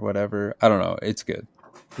Kingdom or whatever. I don't know. It's good.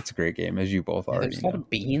 It's a great game, as you both already There's a lot know. of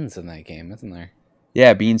beans in that game, isn't there?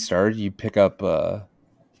 Yeah, Beanstar. You pick up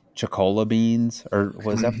Chocola beans, or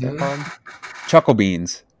was that what they're called? Chuckle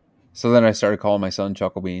beans. So then I started calling my son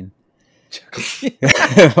Chuckle Bean.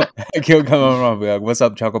 He'll come over and be like, "What's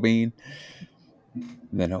up, Chuckle Bean?" And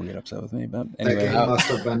then he'll get upset with me. But anyway, That game must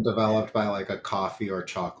have been developed by like a coffee or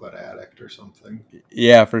chocolate addict or something.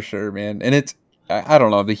 Yeah, for sure, man. And it's I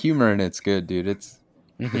don't know, the humor in it's good, dude. It's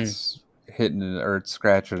hitting or it's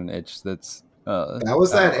scratching an itch. That's that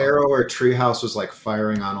was that era where Treehouse was like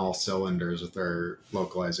firing on all cylinders with their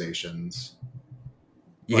localizations.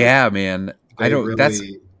 Yeah, man.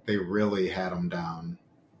 They really had them down.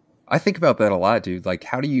 I think about that a lot, dude. Like,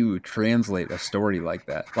 how do you translate a story like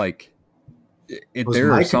that? Like,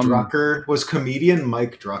 was comedian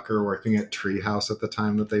Mike Drucker working at Treehouse at the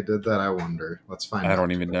time that they did that? I wonder. Let's find out. I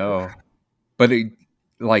don't even know. But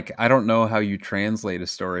I don't know how you translate a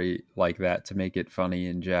story like that to make it funny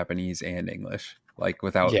in Japanese and English, like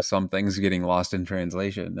without some things getting lost in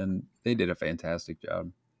translation. And they did a fantastic job.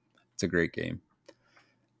 It's a great game.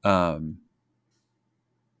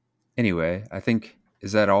 Anyway, I think,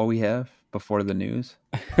 is that all we have before the news?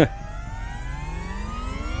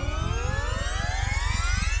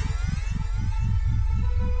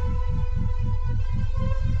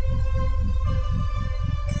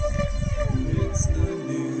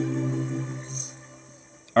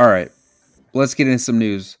 All right, let's get into some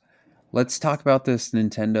news. Let's talk about this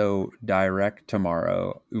Nintendo Direct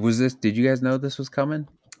tomorrow. Did you guys know this was coming?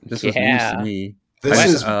 This was news to me. This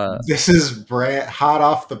is hot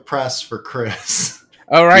off the press for Chris.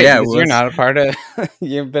 Oh, right. Yeah, you're not a part of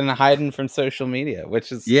you've been hiding from social media,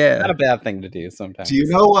 which is not a bad thing to do sometimes. Do you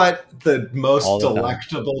know what the most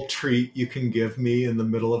delectable treat you can give me in the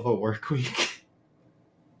middle of a work week?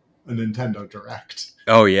 A Nintendo Direct.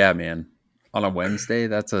 Oh, yeah, man. On a Wednesday,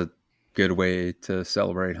 that's a good way to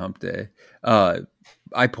celebrate Hump Day. I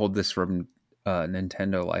pulled this from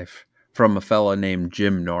Nintendo Life from a fella named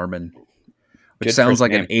Jim Norman, which sounds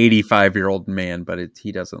like an 85-year-old man, but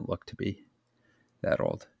he doesn't look to be that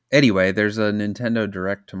old. Anyway, there's a Nintendo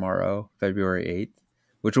Direct tomorrow, February 8th,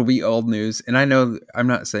 which will be old news. And I know I'm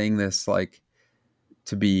not saying this like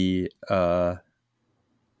to be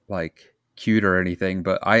like cute or anything,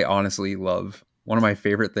 but I honestly love, one of my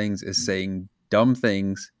favorite things is saying dumb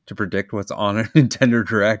things to predict what's on a Nintendo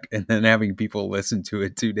Direct and then having people listen to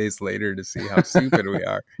it 2 days later to see how stupid we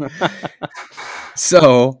are.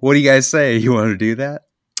 So, what do you guys say? You want to do that?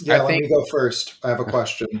 Yeah, let me go first. I have a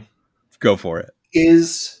question. Go for it.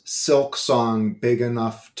 Is Silk Song big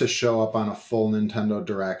enough to show up on a full Nintendo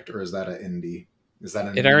Direct, or is that an indie? Is that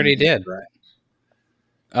an It already did. Direct?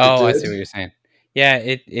 Oh, I see what you're saying. Yeah,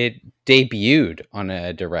 it debuted on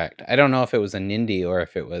a Direct. I don't know if it was an indie or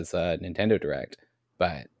if it was a Nintendo Direct,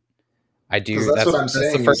 but I do. That's what I'm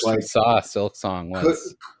saying. The first I saw Silk Song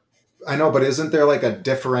was. I know, but isn't there like a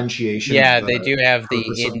differentiation? Yeah, they do have the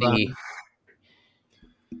indie.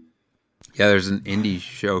 Yeah, there's an indie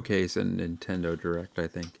showcase in Nintendo Direct, I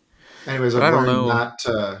think. Anyways, I don't know not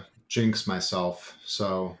to jinx myself.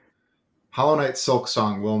 So, Hollow Knight Silk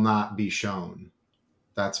Song will not be shown.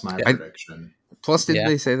 That's my prediction. Plus, didn't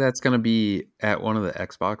they say that's going to be at one of the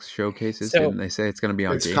Xbox showcases? Didn't they say it's going to be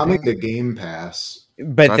on Game Pass? It's coming to Game Pass.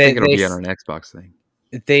 But I think it'll be on an Xbox thing.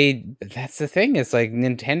 That's the thing, is like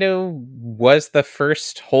Nintendo was the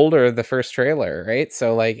first holder of the first trailer, right?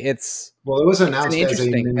 So like it was announced as a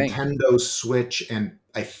Nintendo Switch and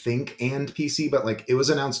I think and PC, but like it was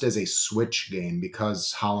announced as a Switch game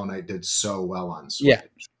because Hollow Knight did so well on Switch.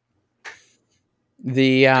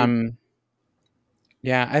 Yeah.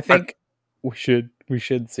 I think we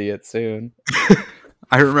should see it soon.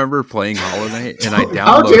 I remember playing Hollow Knight and I downloaded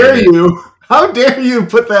How dare you? How dare you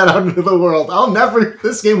put that out into the world?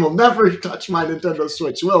 This game will never touch my Nintendo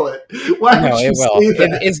Switch, will it? Why would you say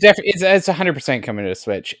that? It's 100% coming to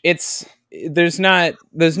Switch. There's no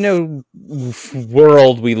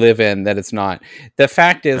world we live in that it's not. The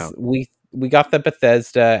fact is we got the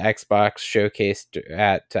Bethesda Xbox showcased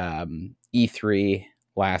at E3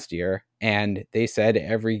 last year, and they said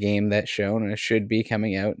every game that's shown should be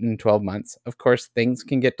coming out in 12 months. Of course, things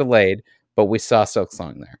can get delayed, but we saw Silk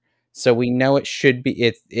Song there. So we know it should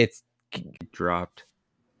be. It's dropped.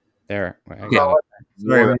 There. I Yeah. got it.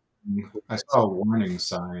 Sorry. I saw a warning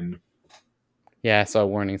sign. Yeah, I saw a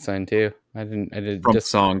warning sign too. I did From just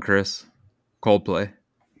song, Chris. Coldplay.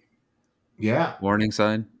 Yeah. Warning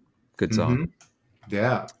sign. Good song. Mhm.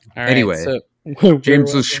 Yeah. all right. Anyway, So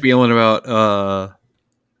James was spieling about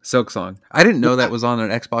Silk Song. I didn't know that was on an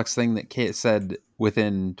Xbox thing that Kate said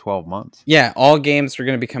within 12 months. Yeah, all games are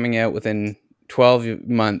going to be coming out within 12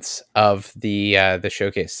 months of the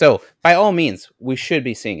showcase. So, by all means, we should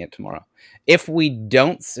be seeing it tomorrow. If we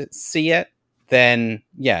don't see it, then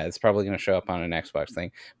yeah, it's probably going to show up on an Xbox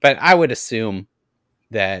thing. But I would assume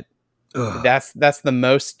that Ugh. that's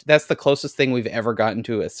the closest thing we've ever gotten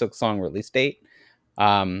to a Silk Song release date.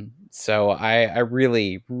 So I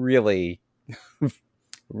really really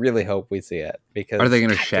hope we see it, because Are they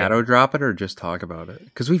going to God shadow damn, drop it or just talk about it?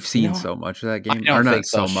 Because we've seen No, so much of that I game. don't Or not think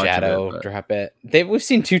so they'll much shadow of it. drop it. We've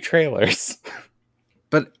seen 2 trailers.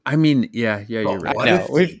 But I mean, yeah, you're But right. what know, if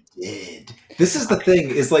they did? This is the thing,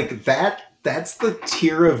 is like that's the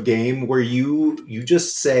tier of game where you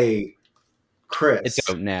just say, Chris, It's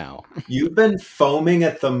out now. you've been foaming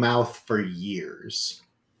at the mouth for years.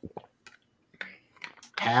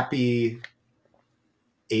 Happy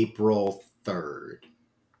April 3rd.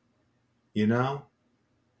 You know?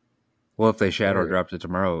 Well, if they shadow dropped it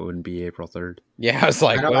tomorrow, it wouldn't be April 3rd. Yeah, I was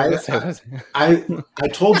like, I know, what was it? I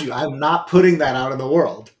told you I'm not putting that out in the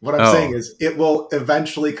world. What I'm Oh. saying is it will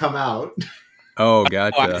eventually come out. Oh, Oh, I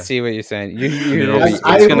gotcha. see what you're saying. It'll be- It's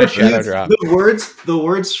I going to repeat, shadow drop. the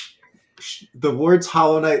words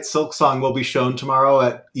Hollow Knight Silk Song will be shown tomorrow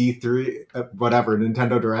at E3, whatever,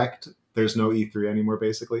 Nintendo Direct. There's no E3 anymore,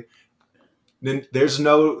 basically.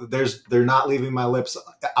 They're not leaving my lips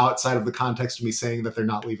outside of the context of me saying that they're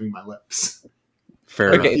not leaving my lips.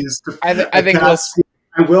 Fair Okay. enough. I think I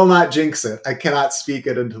will not jinx it. I cannot speak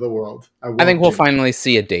it into the world. I think we'll finally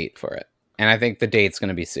see a date for it. And I think the date's going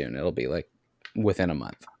to be soon. It'll be like within a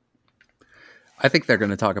month. I think they're going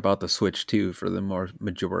to talk about the Switch too for the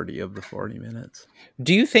majority of the 40 minutes.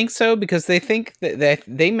 Do you think so? Because they think that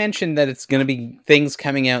they mentioned that it's going to be things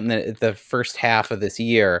coming out in the first half of this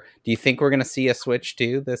year. Do you think we're going to see a Switch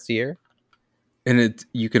 2 this year? And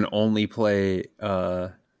you can only play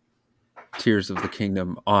Tears of the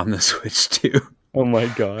Kingdom on the Switch too. Oh my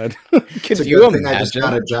god! It's Could a you good thing I just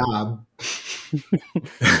got imagine? a job.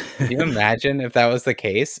 Can you imagine if that was the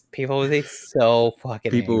case? People would be so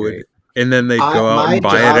fucking People angry. would, and then they'd go out My and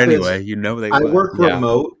buy job it is- anyway. You know they I would. work Yeah.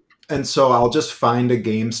 remote, and so I'll just find a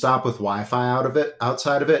GameStop with Wi-Fi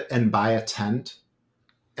outside of it, and buy a tent,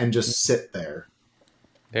 and just sit there.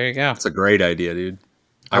 There you go. That's a great idea, dude.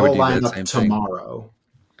 I would will do line that up same thing. tomorrow.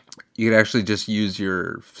 You could actually just use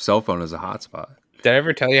your cell phone as a hotspot. Did I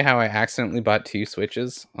ever tell you how I accidentally bought 2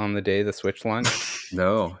 Switches on the day the Switch launched?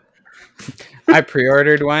 No. I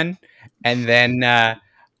pre-ordered one, and then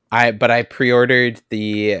I pre-ordered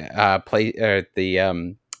the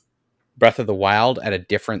Breath of the Wild at a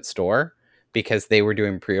different store, because they were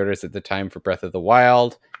doing pre-orders at the time for Breath of the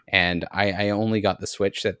Wild, and I only got the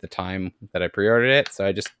Switch at the time that I pre-ordered it, so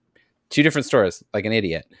I just 2 different stores like an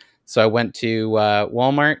idiot. So I went to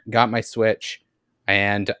Walmart, got my Switch,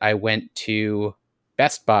 and I went to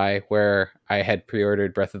Best Buy where I had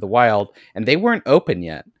pre-ordered Breath of the Wild, and they weren't open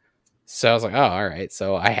yet. So I was like, oh, all right.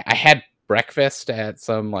 So I had breakfast at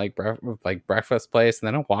some breakfast place, and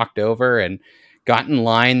then I walked over and got in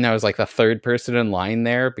line. I was like the 3rd person in line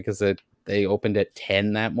there, because they opened at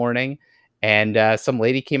 10 that morning. And some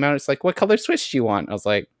lady came out and it's like, what color Switch do you want? I was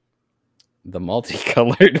like, the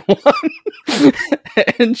multicolored one.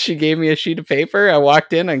 And she gave me a sheet of paper. I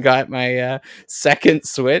walked in and got my second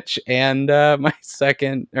Switch and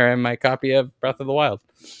my copy of Breath of the Wild.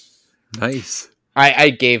 Nice. I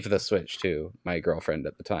gave the Switch to my girlfriend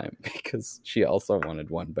at the time because she also wanted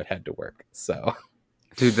one but had to work. So,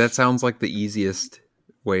 Dude, that sounds like the easiest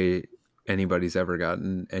way anybody's ever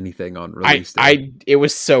gotten anything on release day. it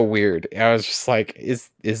was so weird. I was just like,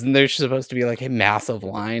 isn't there supposed to be like a massive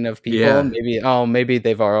line of people? Yeah. Maybe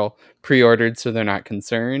they've all pre-ordered so they're not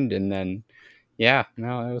concerned. And then, yeah,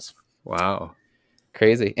 no, it was Wow.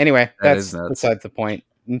 crazy. Anyway, That that's is nuts. besides the point.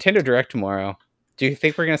 Nintendo Direct tomorrow. Do you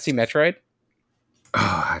think we're going to see Metroid?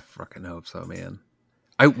 Oh, I fucking hope so, man.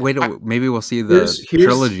 Maybe we'll see the Here's-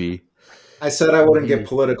 trilogy. I said I wouldn't get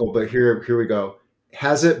political, but here we go.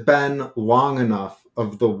 Has it been long enough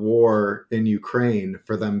of the war in Ukraine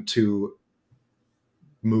for them to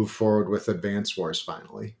move forward with Advance Wars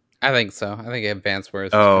finally? I think so. I think Advance Wars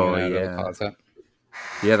is Oh, coming out of the yeah. closet.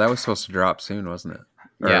 Yeah, that was supposed to drop soon, wasn't it?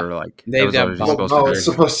 Yeah. Or like They've that was got always bumped. supposed No, to it's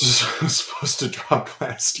be. it was supposed to drop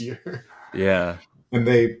last year, Yeah. and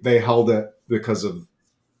they held it because of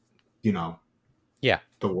Yeah.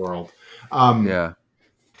 the world. Yeah.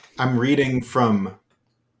 I'm reading from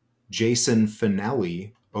Jason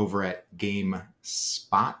Finelli over at GameSpot.com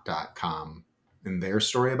in their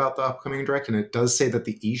story about the upcoming direct, and it does say that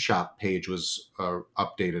the eShop page was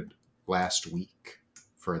updated last week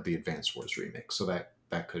for the Advance Wars remake, so that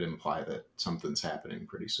could imply that something's happening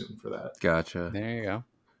pretty soon for that. Gotcha. There you go.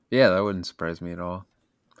 Yeah, that wouldn't surprise me at all.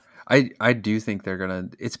 I do think they're gonna.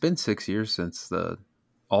 It's been 6 years since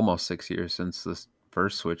almost 6 years since the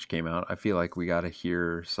first Switch came out. I feel like we got to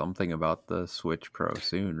hear something about the Switch Pro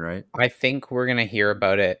soon, right? I think we're gonna hear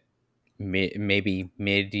about it maybe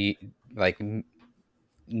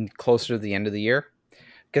closer to the end of the year.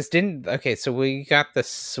 Because so we got the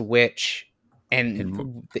Switch,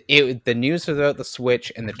 and the news about the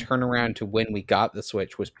Switch and the turnaround to when we got the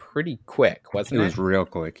Switch was pretty quick, wasn't it? It was real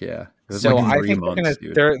quick, yeah. So I think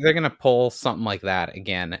they're gonna pull something like that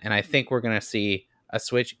again, and I think we're gonna see a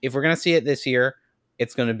Switch. If we're gonna see it this year,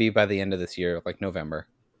 it's gonna be by the end of this year, like November.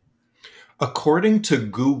 According to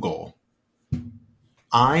Google,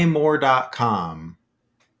 imore.com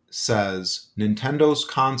says Nintendo's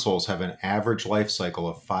consoles have an average life cycle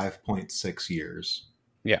of 5.6 years.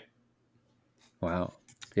 Yeah. Wow.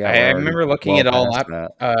 Yeah, I remember looking it all up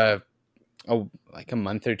like a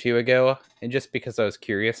month or two ago, and just because I was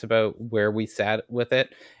curious about where we sat with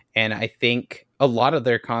it. And I think a lot of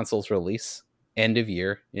their consoles release end of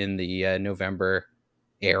year in the November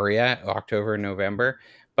area, October, November,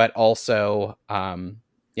 but also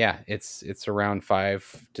it's around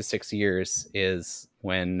 5 to 6 years is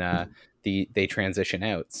when they transition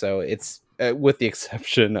out. So it's with the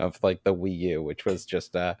exception of like the Wii U, which was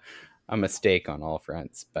just a mistake on all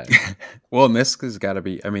fronts. But well, this has got to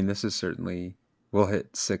be. I mean, this is certainly we'll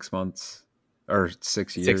hit 6 months or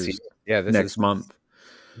 6 years. 6 years. Yeah, next month.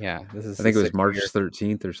 Yeah, this is. I think it was March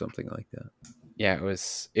 13th or something like that. Yeah,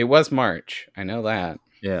 it was March. I know that.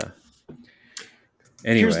 Yeah.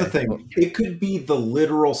 Anyway, here's the thing: it could be the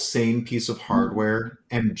literal same piece of hardware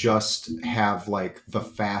and just have like the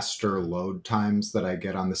faster load times that I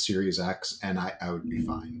get on the Series X, and I would be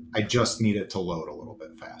fine. I just need it to load a little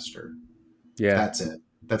bit faster. Yeah, that's it.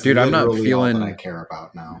 That's dude. I'm not feeling all that I care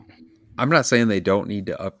about now. I'm not saying they don't need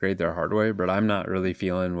to upgrade their hardware, but I'm not really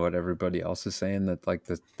feeling what everybody else is saying that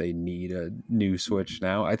they need a new Switch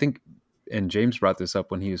now. I think, and James brought this up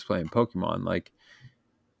when he was playing Pokemon. Like,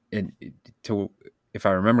 if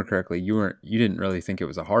I remember correctly, you didn't really think it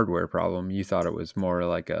was a hardware problem. You thought it was more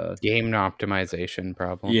like a game optimization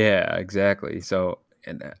problem. Yeah, exactly. So,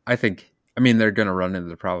 and I think, they're going to run into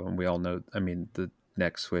the problem. We all know, the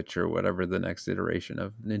next Switch or whatever the next iteration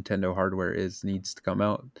of Nintendo hardware needs to come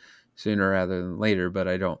out sooner rather than later. But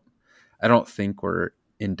I don't think we're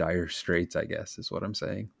in dire straits, I guess, is what I'm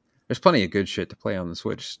saying. There's plenty of good shit to play on the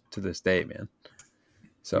Switch to this day, man.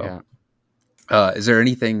 So, is there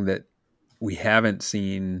anything that we haven't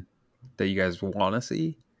seen that you guys want to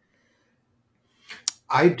see?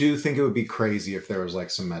 I do think it would be crazy if there was like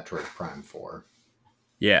some Metroid Prime 4.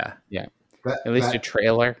 Yeah. At least a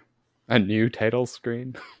trailer, a new title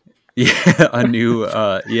screen. Yeah, a new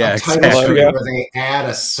a exactly. title screen where they add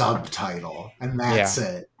a subtitle, and that's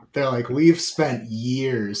it. They're like, we've spent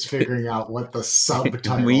years figuring out what the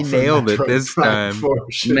subtitle. We nailed it this time.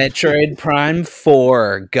 Metroid Prime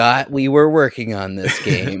 4. We were working on this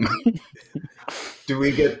game. Do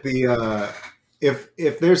we get the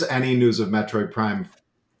if there's any news of Metroid Prime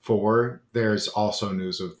 4, there's also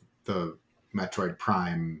news of the Metroid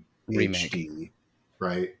Prime remake, HD,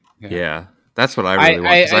 right? Yeah, that's what I really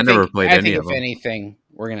want, because I never played any of them. If anything,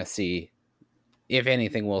 we're gonna see. If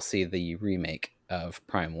anything, we'll see the remake of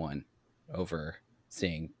Prime 1 over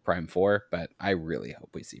seeing Prime 4, but I really hope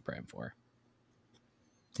we see Prime 4.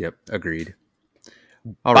 Yep, agreed.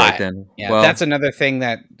 All right then. Yeah, well, that's another thing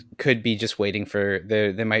that could be just waiting for.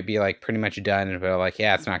 They might be like pretty much done, and they're like,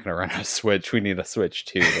 yeah, it's not going to run a Switch. We need a Switch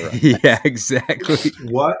 2 to run. Yeah, exactly.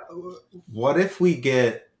 What if we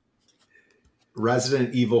get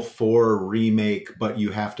Resident Evil 4 remake, but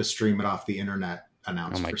you have to stream it off the internet?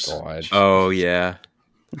 Announced. Oh my god! Oh yeah.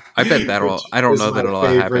 I bet that'll. I don't know that it'll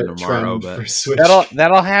happen tomorrow, but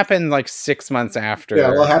that'll happen like 6 months after.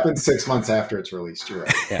 Yeah, it'll happen 6 months after it's released. You're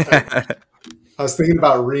right. Yeah. I was thinking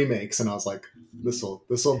about remakes, and I was like, "This'll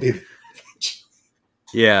be."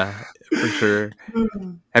 Yeah, for sure.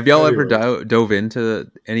 Have y'all ever dove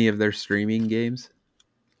into any of their streaming games?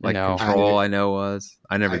 Like no. Control, I know was.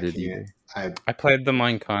 I never did either. I played them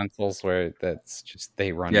on consoles where that's just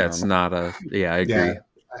they run. Yeah, it's not a. Yeah, I agree. Yeah,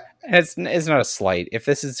 It's not a slight. If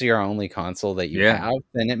this is your only console that you have,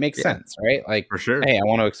 then it makes sense, right? Like, for sure. Hey, I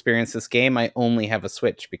want to experience this game. I only have a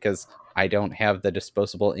Switch because I don't have the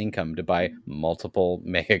disposable income to buy multiple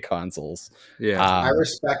mega consoles. Yeah, I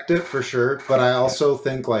respect it for sure, but I also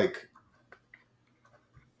think like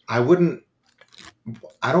I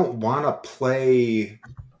don't want to play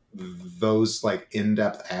those like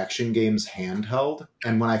in-depth action games handheld.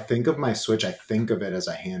 And when I think of my Switch, I think of it as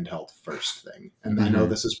a handheld first thing. And I know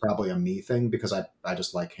this is probably a me thing because I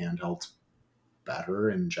just like handheld better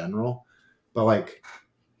in general. But like,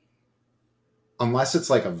 unless it's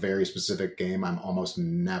like a very specific game, I'm almost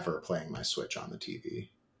never playing my Switch on the TV.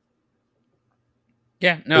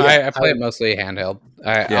 Yeah, no, I play it mostly handheld.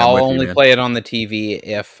 I'll only play it on the TV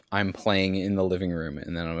if I'm playing in the living room,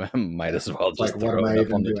 and then I might as well just throw it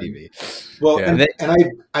up on the TV. Well, and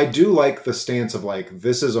I do like the stance of like,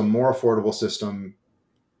 this is a more affordable system,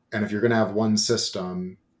 and if you're going to have one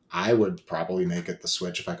system, I would probably make it the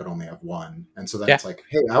Switch if I could only have one. And so then it's like,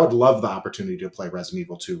 hey, I would love the opportunity to play Resident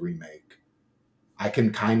Evil 2 Remake. I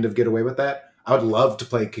can kind of get away with that. I would love to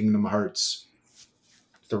play Kingdom Hearts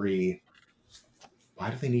 3. Why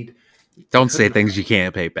do they need... Don't say things you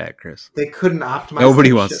can't pay back, Chris. They couldn't optimize...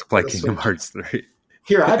 Nobody wants to play Kingdom Hearts 3.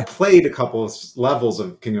 Here, I played a couple of levels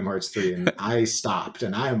of Kingdom Hearts 3 and I stopped,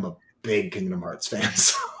 and I am a big Kingdom Hearts fan,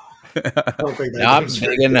 so... I don't think not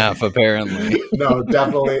big enough, apparently. No,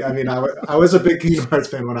 definitely. I mean, I was a big Kingdom Hearts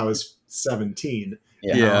fan when I was 17.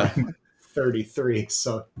 Yeah. I'm 33,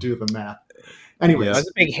 so do the math. Anyways. I was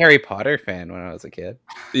a big Harry Potter fan when I was a kid.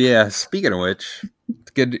 Yeah, speaking of which,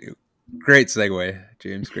 great segue,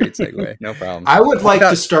 James. Great segue. No problem. I would like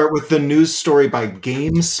to start with the news story by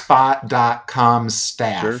GameSpot.com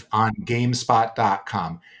staff on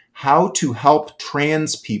GameSpot.com. How to help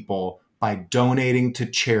trans people by donating to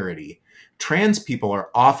charity. Trans people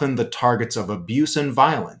are often the targets of abuse and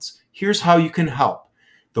violence. Here's how you can help.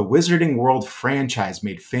 The Wizarding World franchise,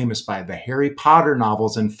 made famous by the Harry Potter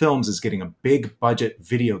novels and films, is getting a big budget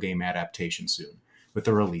video game adaptation soon, with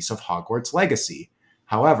the release of Hogwarts Legacy.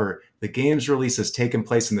 However, the game's release has taken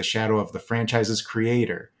place in the shadow of the franchise's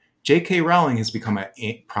creator. J.K. Rowling has become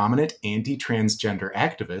a prominent anti-transgender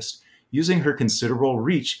activist, using her considerable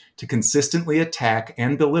reach to consistently attack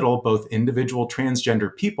and belittle both individual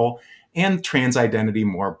transgender people and trans identity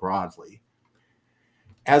more broadly.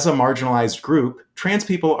 As a marginalized group, trans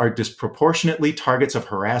people are disproportionately targets of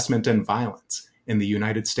harassment and violence. In the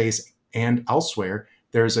United States and elsewhere,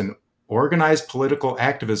 there's an organized political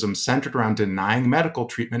activism centered around denying medical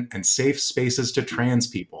treatment and safe spaces to trans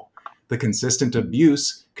people. The consistent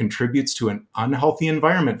abuse contributes to an unhealthy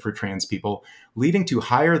environment for trans people, leading to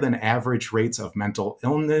higher than average rates of mental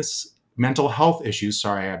illness, mental health issues,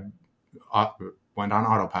 I went on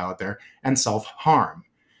autopilot there, and self-harm.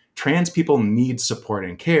 Trans people need support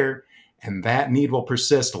and care, and that need will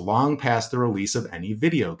persist long past the release of any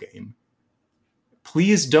video game.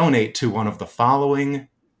 Please donate to one of the following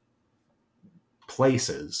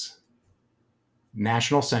places: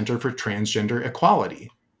 National Center for Transgender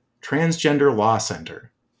Equality, Transgender Law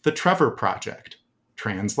Center, The Trevor Project,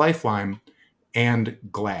 Trans Lifeline, and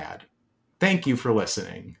GLAAD. Thank you for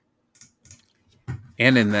listening.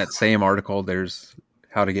 And in that same article, there's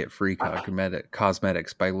how to get free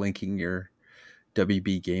cosmetics by linking your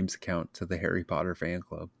WB Games account to the Harry Potter fan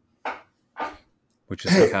club, which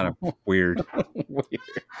is kind of weird. Weird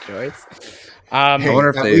choice. I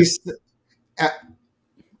wonder if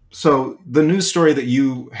so the news story that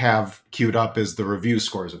you have queued up is the review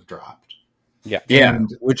scores have dropped. Yeah. And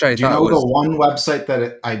which I do you know the one website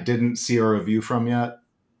that I didn't see a review from yet?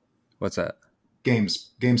 What's that?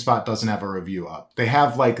 GameSpot doesn't have a review up. They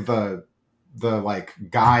have like the like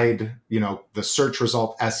guide, the search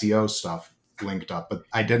result SEO stuff linked up, but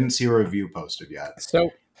I didn't see a review posted yet.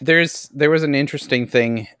 So there was an interesting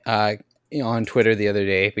thing on Twitter the other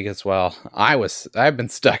day because, well, I've been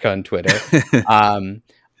stuck on Twitter.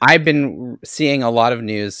 I've been seeing a lot of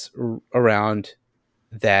news around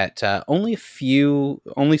that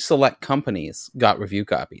only select companies got review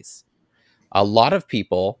copies. A lot of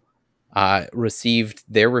people received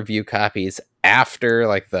their review copies after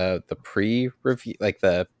like the pre-review, like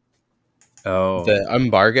the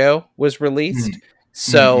embargo was released.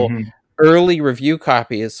 So early review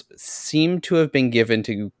copies seem to have been given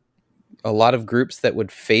to a lot of groups that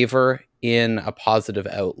would favor in a positive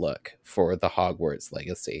outlook for the Hogwarts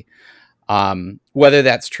Legacy. Whether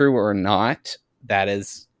that's true or not, that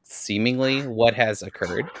is seemingly what has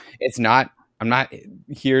occurred. I'm not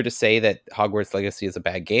here to say that Hogwarts Legacy is a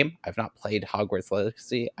bad game. I've not played Hogwarts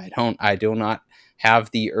Legacy. I do not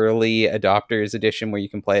have the early adopters edition where you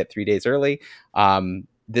can play it 3 days early.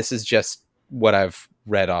 This is just what I've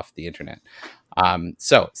read off the internet.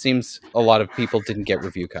 So it seems a lot of people didn't get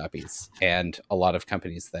review copies, and a lot of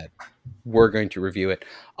companies that were going to review it.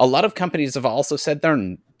 A lot of companies have also said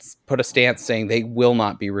they're put a stance saying they will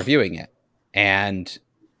not be reviewing it. And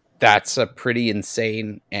that's a pretty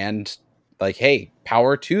insane and like, hey,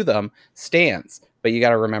 power to them stance. But you got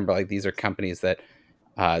to remember, like, these are companies that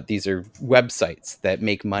these are websites that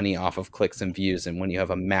make money off of clicks and views. And when you have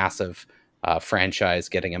a massive franchise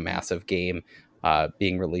getting a massive game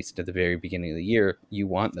being released at the very beginning of the year, you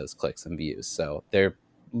want those clicks and views. So they're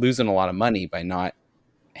losing a lot of money by not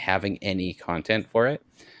having any content for it.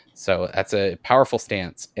 So that's a powerful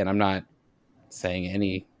stance. And I'm not saying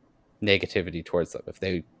any negativity towards them. If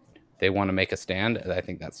they want to make a stand, I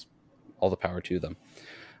think that's all the power to them.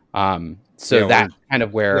 So that's kind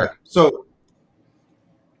of where so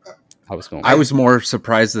I was going. I was more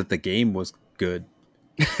surprised that the game was good.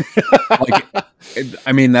 Like,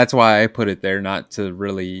 I mean, that's why I put it there, not to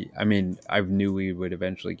really. I mean, I knew we would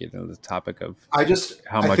eventually get into the topic of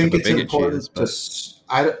how much of a it's bigot she is. But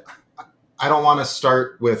I don't want to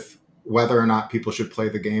start with whether or not people should play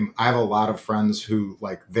the game. I have a lot of friends who,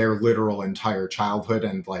 like, their literal entire childhood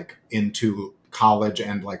and like into college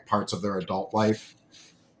and like parts of their adult life,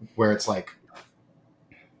 where it's like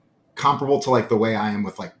comparable to like the way I am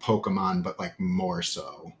with like Pokemon, but like more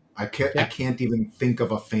so. I can't even think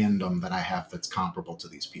of a fandom that I have that's comparable to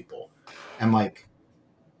these people. And like,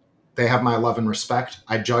 they have my love and respect.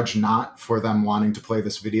 I judge not for them wanting to play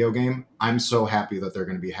this video game. I'm so happy that they're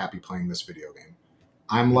going to be happy playing this video game.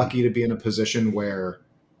 I'm lucky to be in a position where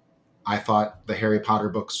I thought the Harry Potter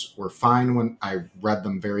books were fine when I read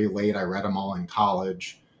them very late. I read them all in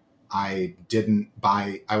college. I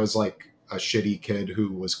was like a shitty kid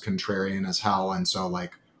who was contrarian as hell. And so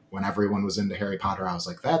like, when everyone was into Harry Potter, I was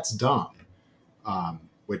like, that's dumb.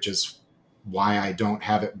 Which is why I don't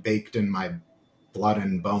have it baked in my blood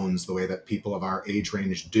and bones the way that people of our age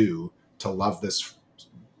range do to love this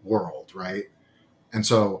world, right? And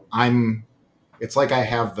so it's like I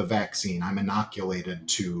have the vaccine. I'm inoculated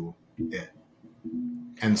to it.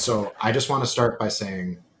 And so I just want to start by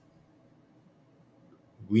saying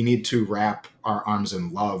we need to wrap our arms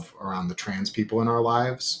in love around the trans people in our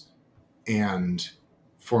lives. And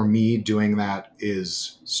for me, doing that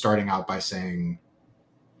is starting out by saying,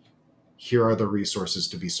 here are the resources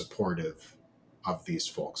to be supportive of these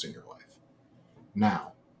folks in your life.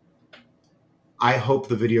 Now, I hope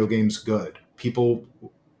the video game's good. People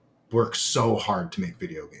work so hard to make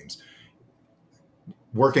video games.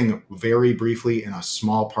 Working very briefly in a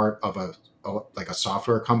small part of a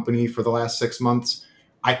software company for the last 6 months,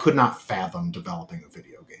 I could not fathom developing a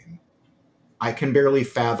video game. I can barely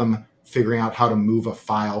fathom figuring out how to move a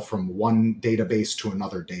file from one database to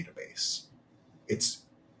another database. It's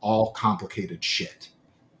all complicated shit.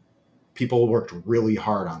 People worked really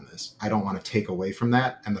hard on this. I don't want to take away from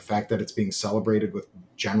that. And the fact that it's being celebrated with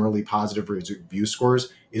generally positive review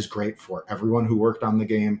scores is great for everyone who worked on the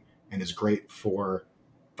game and is great for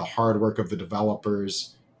the hard work of the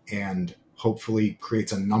developers and hopefully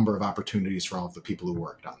creates a number of opportunities for all of the people who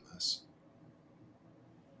worked on this.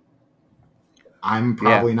 I'm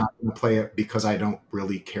probably not going to play it because I don't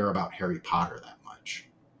really care about Harry Potter that much.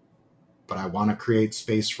 But I want to create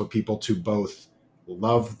space for people to both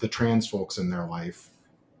love the trans folks in their life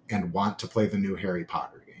and want to play the new Harry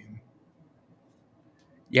Potter game.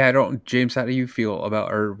 Yeah, James, how do you feel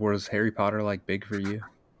about, or was Harry Potter like big for you?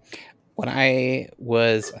 When I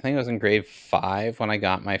think I was in grade 5 when I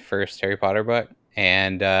got my first Harry Potter book,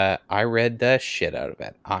 and I read the shit out of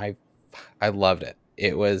it. I loved it.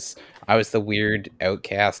 I was the weird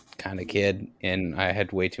outcast kind of kid, and I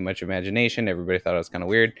had way too much imagination. Everybody thought I was kind of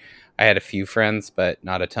weird. I had a few friends, but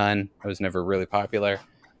not a ton. I was never really popular.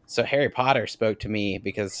 So Harry Potter spoke to me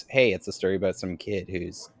because, hey, it's a story about some kid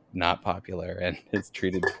who's not popular and is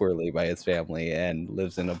treated poorly by his family and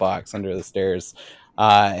lives in a box under the stairs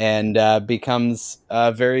and becomes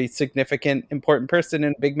a very significant, important person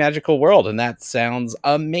in a big magical world. And that sounds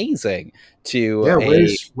amazing to a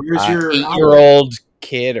where's your 8-year-old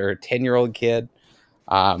kid or 10-year-old kid.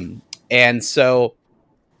 And so,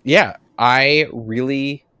 yeah, I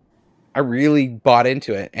really bought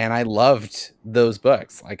into it, and I loved those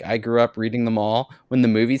books. Like, I grew up reading them all. When the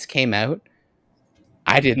movies came out,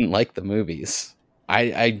 I didn't like the movies.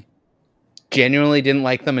 I genuinely didn't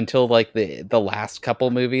like them until like the last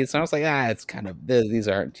couple movies. And I was like, it's kind of, these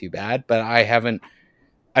aren't too bad. But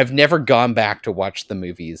I've never gone back to watch the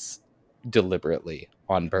movies deliberately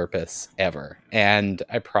on purpose ever. And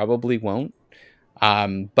I probably won't.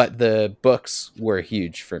 But the books were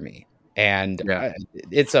huge for me. And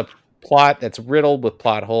it's a plot that's riddled with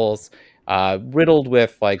plot holes. riddled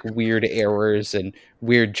with like weird errors and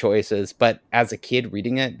weird choices. But as a kid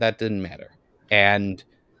reading it, that didn't matter. And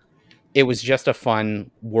it was just a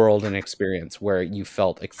fun world and experience where you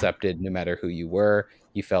felt accepted no matter who you were.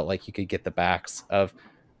 You felt like you could get the backs of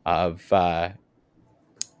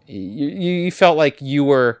you felt like you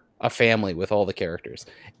were a family with all the characters.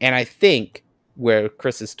 And I think where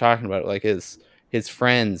Chris is talking about like his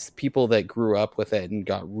friends, people that grew up with it and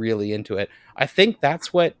got really into it, I think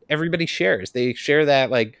that's what everybody shares. They share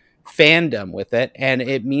that like fandom with it, and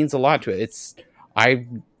it means a lot to it. I've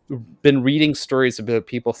been reading stories about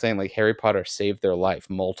people saying like Harry Potter saved their life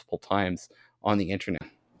multiple times on the internet.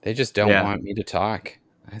 They just don't want me to talk.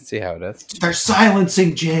 I see how it is. They're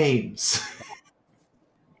silencing James.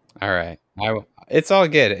 All right. It's all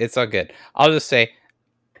good. It's all good. I'll just say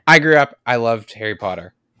I grew up, I loved Harry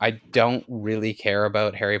Potter. I don't really care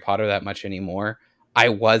about Harry Potter that much anymore. I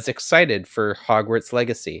was excited for Hogwarts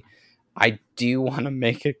Legacy. I do want to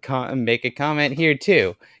make a comment here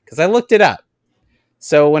too, because I looked it up.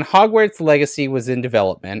 So when Hogwarts Legacy was in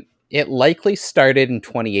development, it likely started in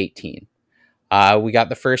 2018. We got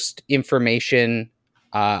the first information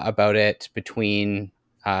about it between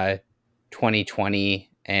 2020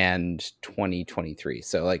 and 2023.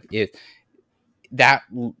 So like that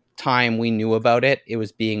time we knew about it, it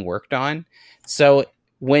was being worked on. So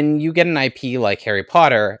when you get an IP like Harry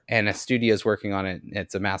Potter and a studio is working on it,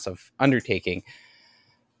 it's a massive undertaking.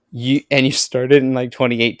 You started in like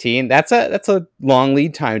 2018. That's a long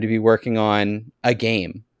lead time to be working on a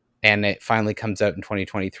game, and it finally comes out in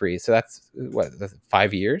 2023. So that's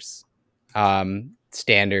 5 years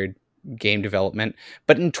standard game development.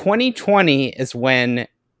 But in 2020 is when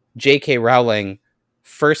J.K. Rowling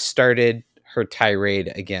first started her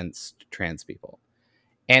tirade against trans people.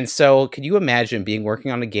 And so could you imagine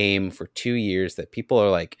working on a game for 2 years that people are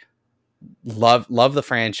like love the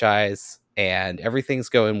franchise and everything's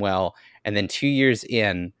going well, and then 2 years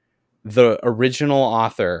in, the original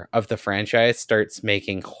author of the franchise starts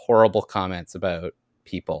making horrible comments about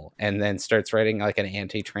people and then starts writing like an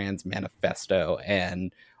anti-trans manifesto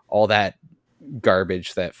and all that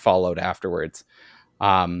garbage that followed afterwards.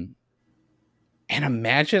 And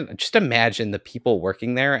imagine the people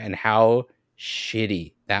working there and how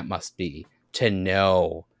shitty that must be to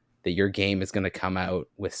know that your game is going to come out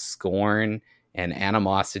with scorn and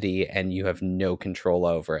animosity and you have no control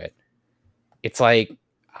over it. It's like,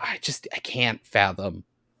 I can't fathom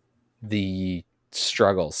the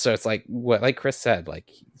struggles. So it's like what, like Chris said, like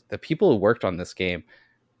the people who worked on this game,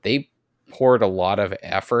 they poured a lot of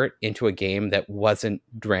effort into a game that wasn't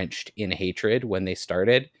drenched in hatred when they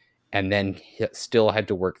started, and then still had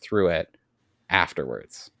to work through it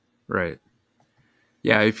afterwards. Right.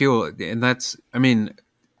 Yeah, I feel, and that's, I mean,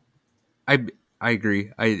 I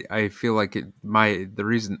agree. I feel like the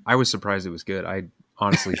reason I was surprised it was good. I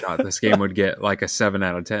honestly thought this game would get like a 7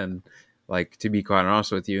 out of 10, like, to be quite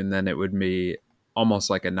honest with you, and then it would be almost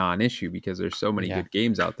like a non-issue because there's so many good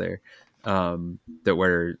games out there that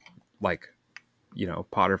where, like, you know,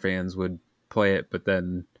 Potter fans would play it, but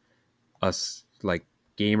then us like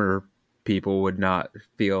gamer people would not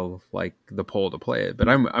feel like the pull to play it. But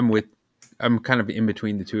I'm kind of in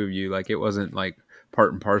between the two of you. Like, it wasn't like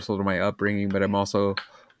part and parcel to my upbringing, but I'm also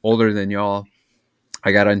older than y'all.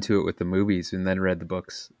 I got into it with the movies and then read the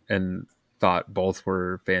books and thought both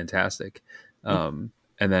were fantastic. And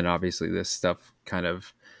then obviously this stuff kind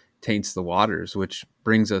of taints the waters, which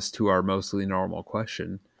brings us to our mostly normal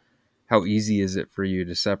question. How easy is it for you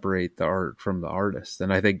to separate the art from the artist?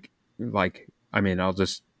 And I think, like, I mean, I'll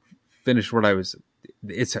just finish what I was,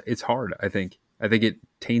 it's hard. I think it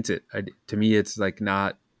taints it. To me, it's like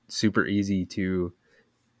not super easy to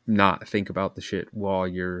not think about the shit while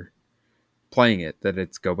you're playing it, that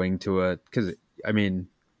it's going to because I mean,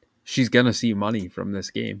 she's gonna see money from this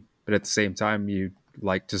game, but at the same time, you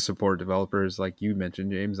like to support developers, like you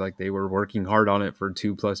mentioned, James. Like, they were working hard on it for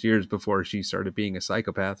 2+ years before she started being a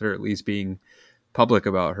psychopath, or at least being public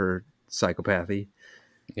about her psychopathy.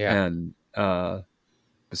 Yeah. And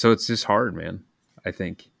so it's just hard, man. I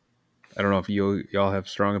think, I don't know if y'all have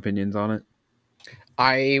strong opinions on it.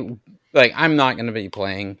 I'm not going to be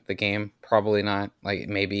playing the game. Probably not. Like,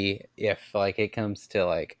 maybe if like it comes to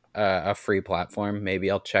like a free platform, maybe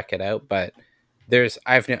I'll check it out. But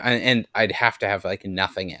and I'd have to have like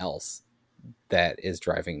nothing else that is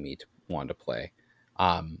driving me to want to play.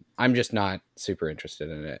 I'm just not super interested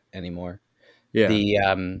in it anymore. Yeah.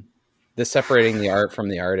 The separating the art from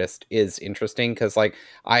the artist is interesting because like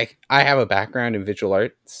I have a background in visual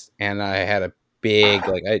arts, and I had a big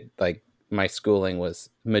my schooling was,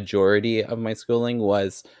 majority of my schooling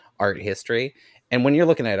was art history. And when you're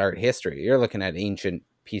looking at art history, you're looking at ancient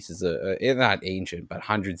pieces of not ancient, but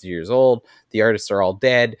hundreds of years old. The artists are all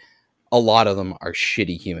dead. A lot of them are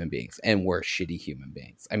shitty human beings, and we're shitty human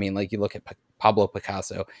beings. I mean, like you look at Pablo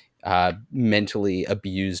Picasso, mentally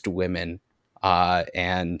abused women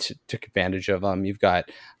and took advantage of them. You've got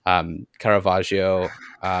Caravaggio,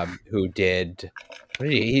 who did.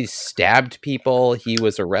 He stabbed people. He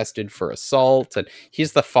was arrested for assault, and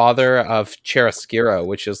he's the father of chiaroscuro,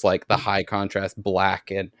 which is like the high contrast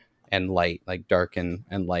black and light, like dark and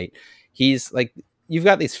light. He's like, you've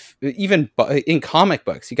got these, even in comic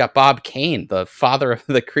books, you got Bob Kane, the father of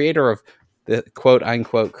the creator of the quote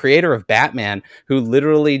unquote creator of Batman, who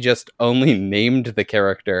literally just only named the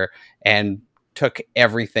character and took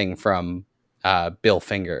everything from Bill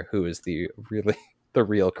Finger, who is the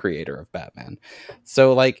real creator of Batman.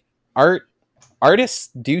 So like artists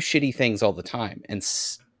do shitty things all the time and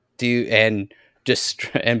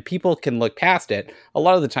people can look past it a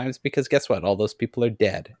lot of the times, because guess what? All those people are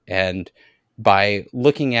dead. And by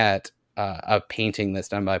looking at a painting that's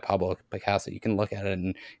done by Pablo Picasso, you can look at it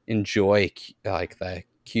and enjoy like the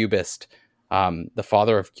Cubist, the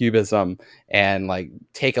father of Cubism, and like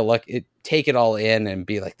take it all in and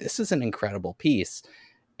be like, this is an incredible piece,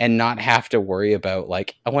 and not have to worry about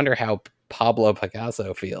like, I wonder how Pablo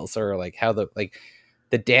Picasso feels, or like how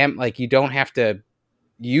you don't have to,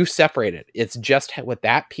 you separate it. It's just what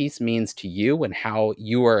that piece means to you and how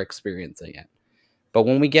you are experiencing it. But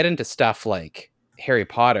when we get into stuff like Harry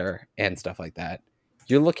Potter and stuff like that,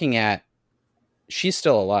 you're looking at, she's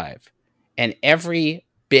still alive, and every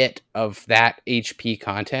bit of that HP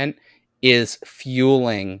content is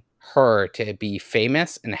fueling her to be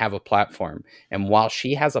famous and have a platform. And while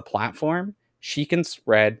she has a platform, she can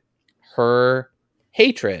spread her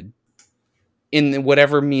hatred in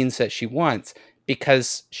whatever means that she wants,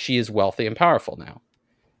 because she is wealthy and powerful now.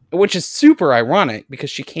 Which is super ironic, because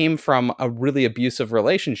she came from a really abusive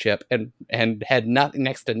relationship and had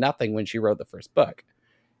next to nothing when she wrote the first book.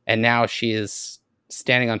 And now she is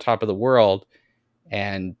standing on top of the world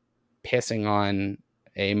and pissing on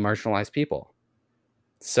a marginalized people.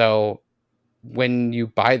 So when you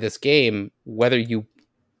buy this game, whether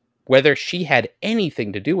she had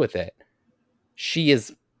anything to do with it, she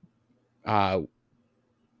is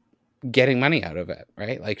getting money out of it,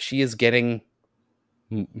 right? Like she is getting,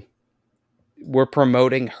 we're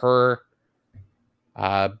promoting her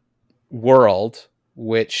world,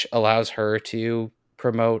 which allows her to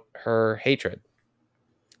promote her hatred.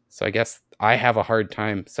 So I guess I have a hard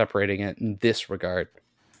time separating it in this regard.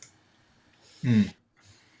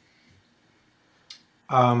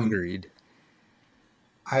 Agreed.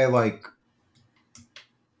 I like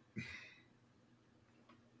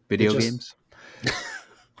video games.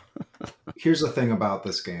 Here's the thing about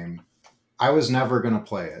this game. I was never going to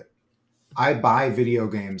play it. I buy video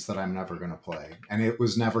games that I'm never going to play, and it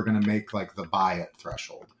was never going to make like the buy it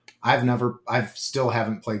threshold. I still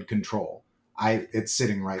haven't played Control. It's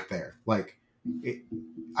sitting right there. Like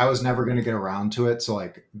I was never going to get around to it. So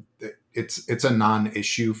like it's a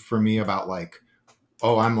non-issue for me about like,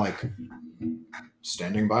 oh, I'm like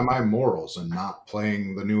standing by my morals and not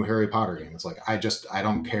playing the new Harry Potter game. It's like, I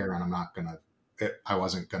don't care. And I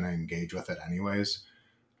wasn't going to engage with it anyways.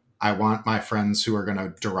 I want my friends who are going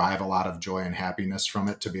to derive a lot of joy and happiness from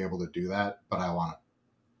it to be able to do that. But I want to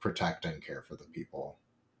protect and care for the people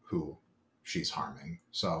who she's harming.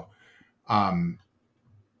 So,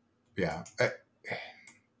 yeah.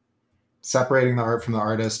 Separating the art from the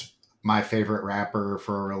artist, my favorite rapper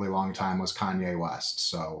for a really long time was Kanye West.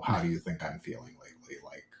 So how do you think I'm feeling lately?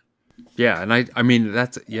 Like, yeah. And I mean, now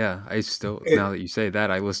that you say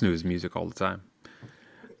that, I listen to his music all the time.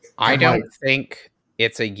 I don't think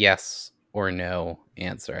it's a yes or no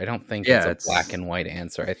answer. I don't think it's a black and white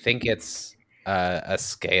answer. I think it's a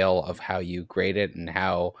scale of how you grade it and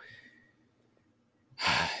how,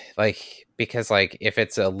 like, because like if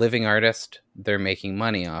it's a living artist, they're making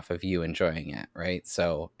money off of you enjoying it, right?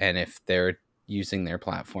 So, and if they're using their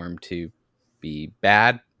platform to be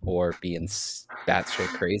bad or be in batshit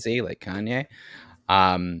crazy like Kanye,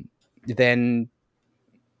 then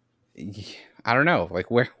I don't know, like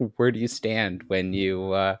where do you stand when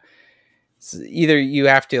you either you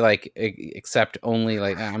have to like accept only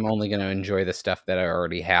like, I'm only going to enjoy the stuff that I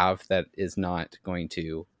already have that is not going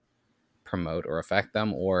to promote or affect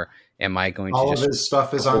them, or am I going all to of his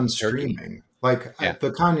stuff is on streaming? Like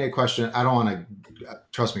the Kanye question, I don't want to,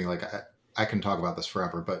 trust me, like I can talk about this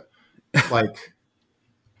forever, but like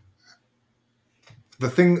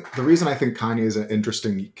the reason I think Kanye is an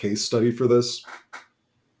interesting case study for this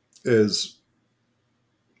is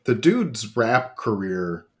the dude's rap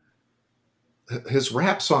career, his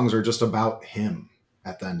rap songs are just about him.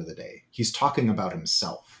 at the end of the day. He's talking about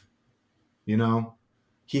himself. You know?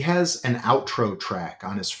 He has an outro track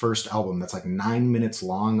on his first album that's like 9 minutes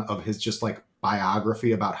long of his just like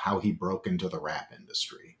biography about how he broke into the rap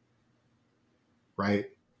industry. Right?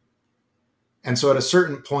 And so at a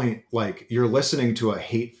certain point, like, you're listening to a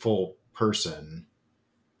hateful person,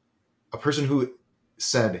 a person who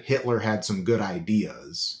said Hitler had some good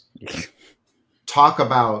ideas, talk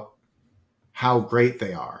about how great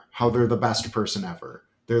they are, how they're the best person ever.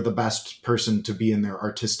 They're the best person to be in their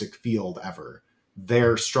artistic field ever.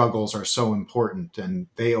 Their struggles are so important and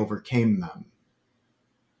they overcame them.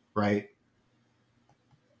 Right?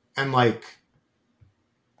 And like,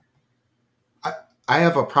 I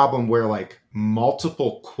have a problem where like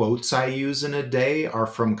multiple quotes I use in a day are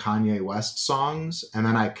from Kanye West songs, and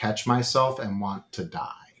then I catch myself and want to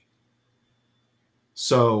die.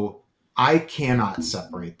 So I cannot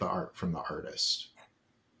separate the art from the artist.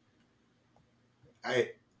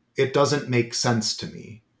 It doesn't make sense to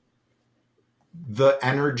me. The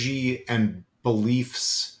energy and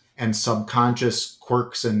beliefs and subconscious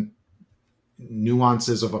quirks and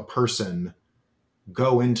nuances of a person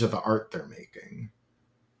go into the art they're making.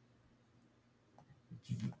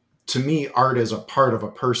 To me, art is a part of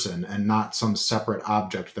a person and not some separate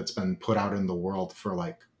object that's been put out in the world for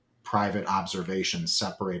like private observation,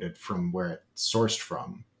 separated from where it's sourced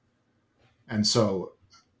from. And so,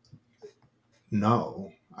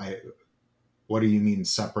 no, what do you mean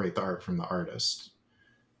separate the art from the artist?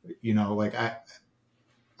 You know, like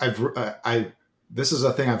this is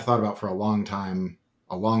a thing I've thought about for a long time.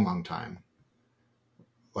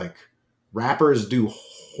 Like, rappers do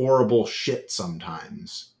horrible shit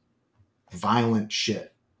sometimes. Violent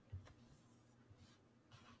shit.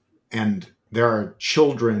 And there are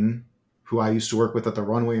children who I used to work with at the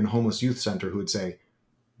Runway and Homeless Youth Center who would say,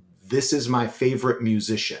 this is my favorite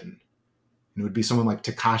musician. And it would be someone like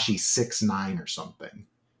Tekashi 6ix9ine or something.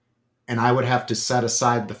 And I would have to set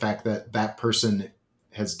aside the fact that that person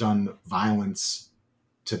has done violence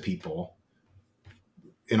to people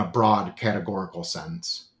in a broad categorical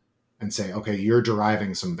sense and say, okay, you're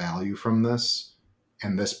deriving some value from this.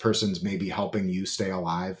 And this person's maybe helping you stay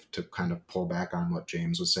alive, to kind of pull back on what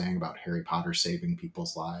James was saying about Harry Potter saving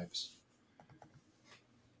people's lives.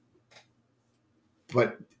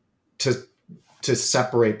 But to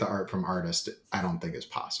separate the art from artist, I don't think is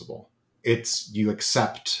possible. It's, you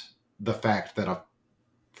accept the fact that a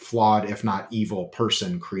flawed, if not evil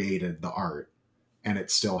person created the art, and it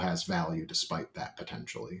still has value despite that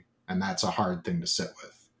potentially. And that's a hard thing to sit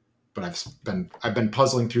with. But I've been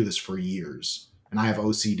puzzling through this for years. And I have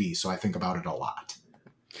OCD, so I think about it a lot.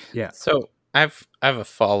 Yeah. So I have a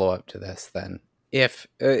follow up to this then. If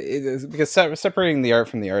because separating the art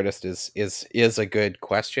from the artist is a good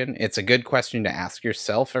question. It's a good question to ask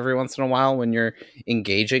yourself every once in a while when you're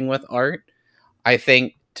engaging with art. I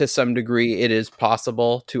think to some degree it is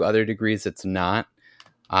possible. To other degrees, it's not.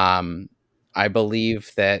 I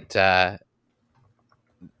believe that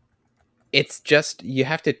it's just, you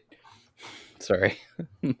have to. Sorry,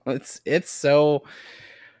 it's so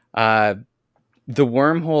the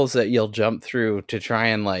wormholes that you'll jump through to try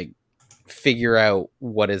and like figure out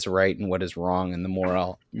what is right and what is wrong and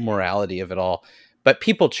the morality of it all. But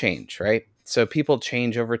people change, right? So people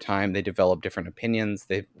change over time. They develop different opinions.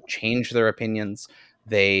 They change their opinions.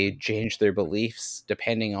 They change their beliefs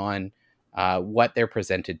depending on what they're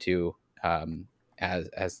presented to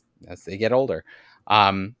as they get older.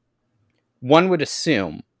 One would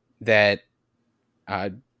assume that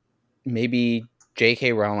maybe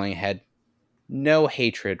J.K. Rowling had no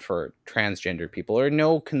hatred for transgender people or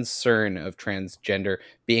no concern of transgender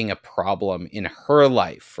being a problem in her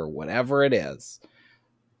life for whatever it is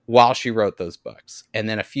while she wrote those books. And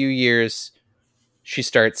then a few years, she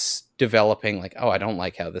starts developing like, oh, I don't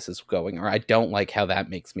like how this is going, or I don't like how that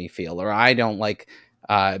makes me feel, or I don't like,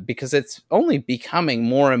 because it's only becoming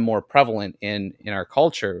more and more prevalent in our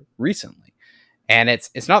culture recently. And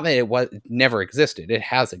it's not that it never existed. It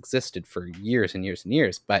has existed for years and years and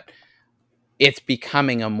years, but it's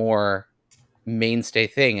becoming a more mainstay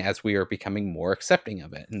thing as we are becoming more accepting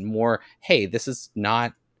of it and more, hey, this is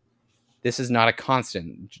not a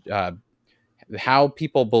constant. How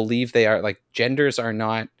people believe they are, like, genders are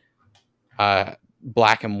not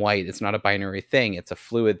black and white. It's not a binary thing. It's a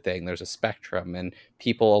fluid thing. There's a spectrum, and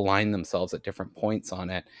people align themselves at different points on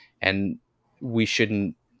it. And we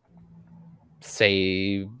shouldn't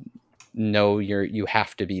say, no, you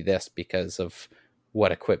have to be this because of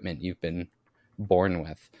what equipment you've been born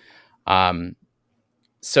with.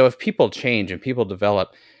 So if people change and people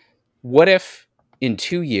develop, what if in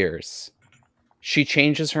 2 years she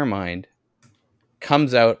changes her mind,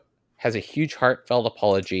 comes out, has a huge heartfelt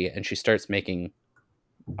apology and she starts making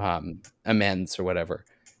amends or whatever,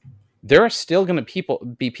 there are still going to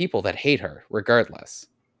be people that hate her regardless.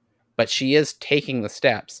 But she is taking the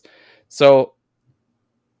steps. So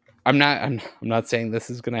I'm not saying this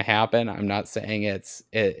is going to happen. I'm not saying it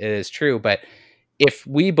is true. But if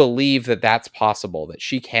we believe that that's possible, that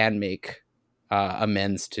she can make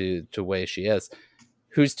amends to the way she is,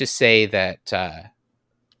 who's to say that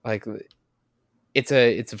like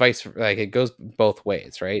it's vice, like it goes both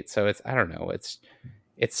ways, right? So it's, I don't know, it's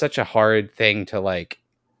such a hard thing to like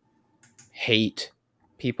hate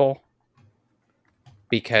people,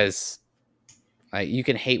 because you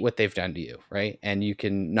can hate what they've done to you, right? And you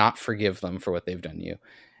can not forgive them for what they've done to you.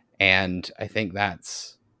 And I think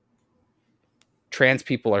that's, trans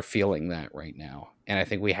people are feeling that right now. And I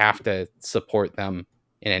think we have to support them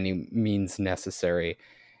in any means necessary.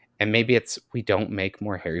 And maybe it's, we don't make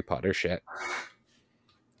more Harry Potter shit.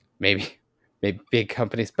 Maybe big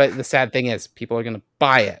companies. But the sad thing is people are going to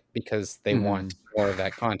buy it because they want more of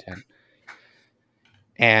that content.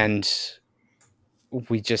 And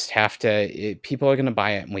we just have to, people are going to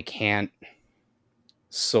buy it, and we can't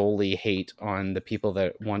solely hate on the people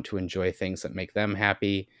that want to enjoy things that make them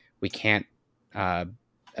happy. We can't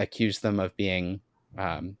accuse them of being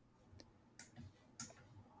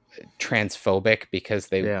transphobic because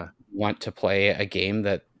they want to play a game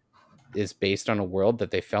that is based on a world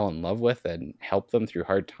that they fell in love with and help them through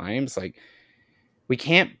hard times. Like, we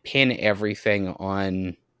can't pin everything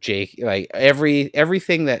on Jake. Like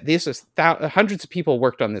everything that this is, hundreds of people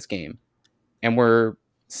worked on this game, and we're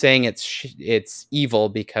saying it's evil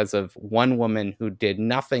because of one woman who did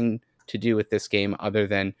nothing to do with this game other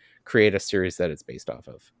than create a series that it's based off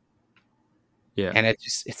of. Yeah. And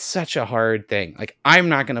it's such a hard thing. Like, I'm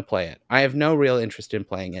not going to play it. I have no real interest in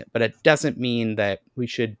playing it, but it doesn't mean that we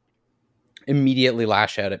should immediately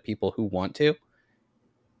lash out at people who want to.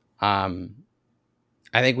 I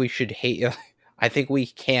think we should hate. I think we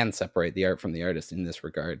can separate the art from the artist in this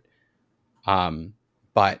regard.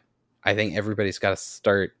 But I think everybody's got to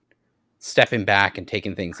start stepping back and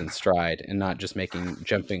taking things in stride, and not just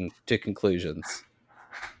jumping to conclusions,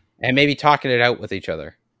 and maybe talking it out with each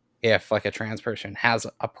other. If like a trans person has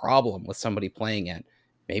a problem with somebody playing it,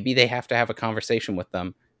 maybe they have to have a conversation with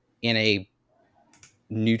them in a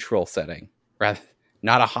neutral setting, rather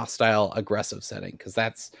not a hostile, aggressive setting. Because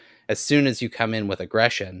that's, as soon as you come in with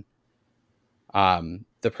aggression,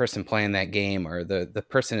 the person playing that game, or the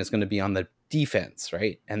person is going to be on the defense,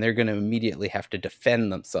 right? And they're going to immediately have to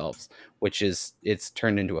defend themselves, which is, it's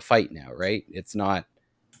turned into a fight now, right? It's not,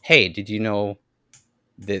 hey, did you know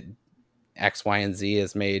that X, Y, and Z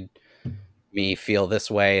has made me feel this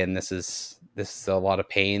way, and this is a lot of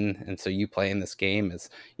pain, and so you playing this game is,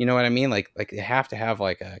 you know what I mean? Like you have to have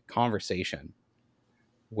like a conversation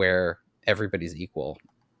where everybody's equal.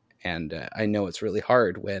 And I know it's really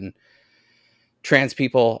hard when trans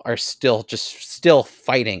people are still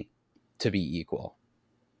fighting to be equal.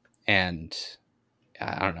 And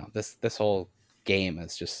I don't know, this whole game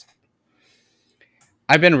is just,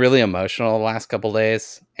 I've been really emotional the last couple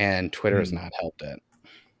days, and Twitter has not helped it.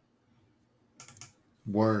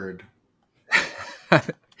 Word. I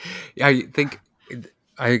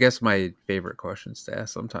guess my favorite questions to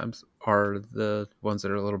ask sometimes are the ones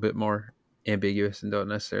that are a little bit more ambiguous and don't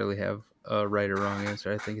necessarily have a right or wrong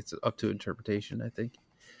answer. I think it's up to interpretation. I think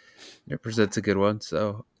it presents a good one.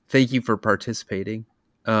 So thank you for participating.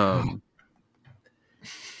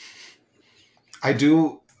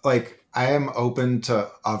 I am open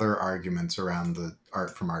to other arguments around the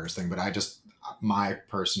art from artist thing, but my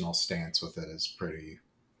personal stance with it is pretty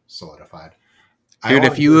solidified. Dude,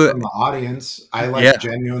 if you from the audience,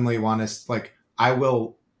 genuinely want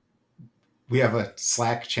to we have a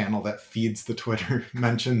Slack channel that feeds the Twitter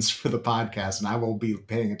mentions for the podcast, and I will be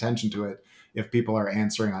paying attention to it. If people are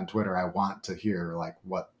answering on Twitter, I want to hear like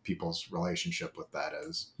what people's relationship with that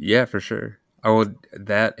is. Yeah, for sure. I would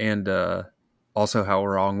that, and also how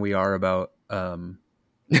wrong we are about our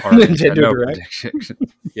Nintendo prediction.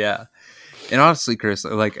 Yeah. And honestly, Chris,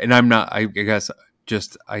 and I'm not, I guess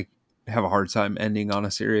I have a hard time ending on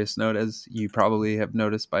a serious note, as you probably have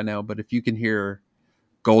noticed by now. But if you can hear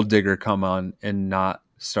Gold Digger come on and not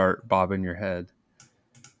start bobbing your head,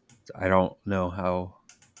 I don't know how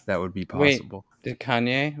that would be possible. Wait, did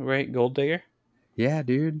Kanye write Gold Digger? Yeah,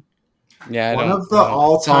 dude. Yeah, one of the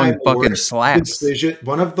all-time worst decision.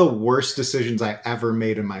 One of the worst decisions I ever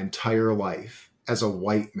made in my entire life as a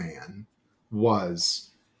white man was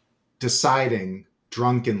deciding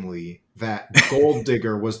drunkenly that Gold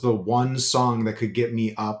Digger was the one song that could get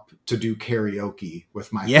me up to do karaoke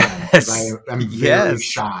with my friends. I'm very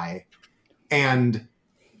shy. And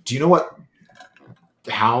Do you know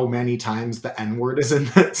how many times the N-word is in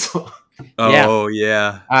that song? Oh,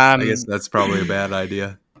 yeah. I guess Um, that's probably a bad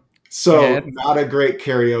idea. So Yeah. not a great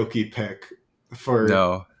karaoke pick for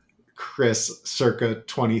No. Chris circa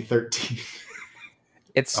 2013.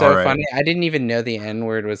 It's so All right. funny. I didn't even know the N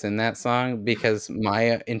word was in that song because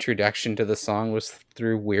my introduction to the song was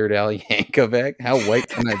through Weird Al Yankovic. How white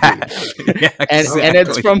can I be? Yeah, And it's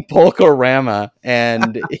exactly. from Polkorama,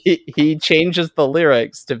 and he changes the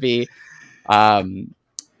lyrics to be, um,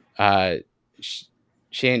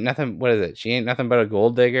 she ain't nothing. What is it? She ain't nothing but a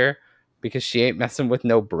gold digger because she ain't messing with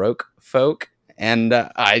no broke folk. And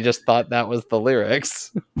I just thought that was the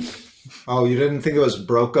lyrics. Oh, you didn't think it was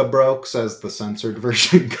Broca Brokes as the censored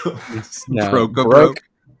version goes? No, Broke. folk.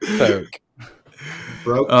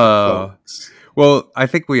 Broke Uh, folks. Well, I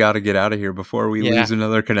think we ought to get out of here before we Yeah. lose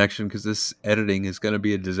another connection because this editing is going to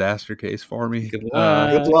be a disaster case for me. Good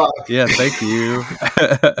luck. Good luck. Yeah, thank you.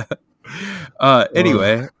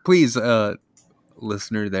 Anyway, please,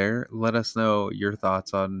 listener there, let us know your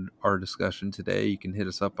thoughts on our discussion today. You can hit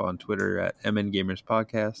us up on Twitter at MN Gamers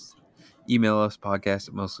Podcast. Email us podcast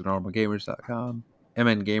at mostlynormalgamers.com.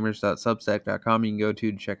 mngamers.substack.com. You can go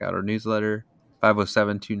to check out our newsletter,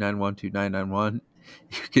 507-291-2991.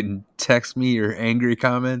 You can text me your angry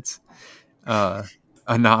comments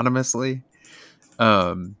anonymously.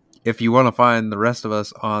 If you want to find the rest of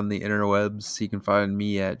us on the interwebs, you can find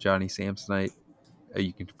me at Johnny Samsonite.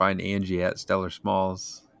 You can find Angie at Stellar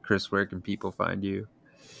Smalls. Chris, where can people find you?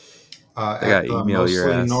 At gotta the email your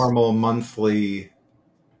Mostly ass. Normal monthly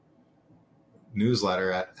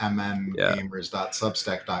newsletter at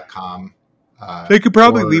mngamers.substack.com. They could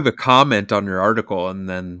probably or- leave a comment on your article, and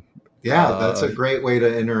then Yeah, that's a great way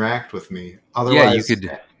to interact with me. Otherwise, yeah, you could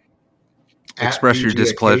at express your VG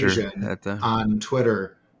displeasure Occasion at the. on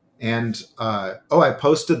Twitter. And I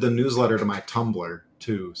posted the newsletter to my Tumblr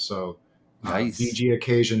too. So Nice.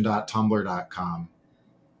 vgoccasion.tumblr.com.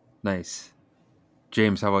 Nice.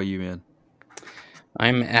 James, how about you, man?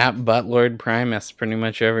 I'm at Buttlord Primus pretty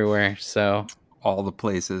much everywhere. So All the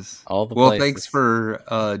places. all the Well, places. thanks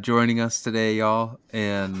for joining us today, y'all,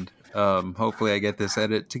 and hopefully I get this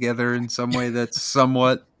edit together in some way that's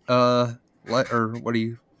somewhat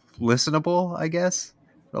listenable, I guess,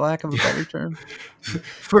 for lack of a better term.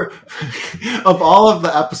 For of all of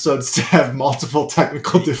the episodes to have multiple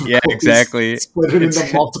technical difficulties, Yeah, exactly. split it into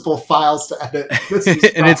It's- multiple files to edit. This is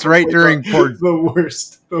And it's right probably during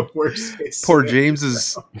the worst case. Poor scenario. James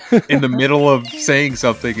is in the middle of saying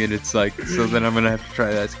something, and it's like, so then I'm gonna have to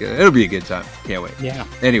try that together. It'll be a good time. Can't wait. Yeah,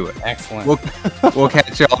 Anyway, excellent. we'll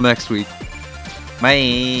catch y'all next week.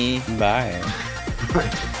 Bye. Bye.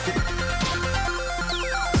 Right.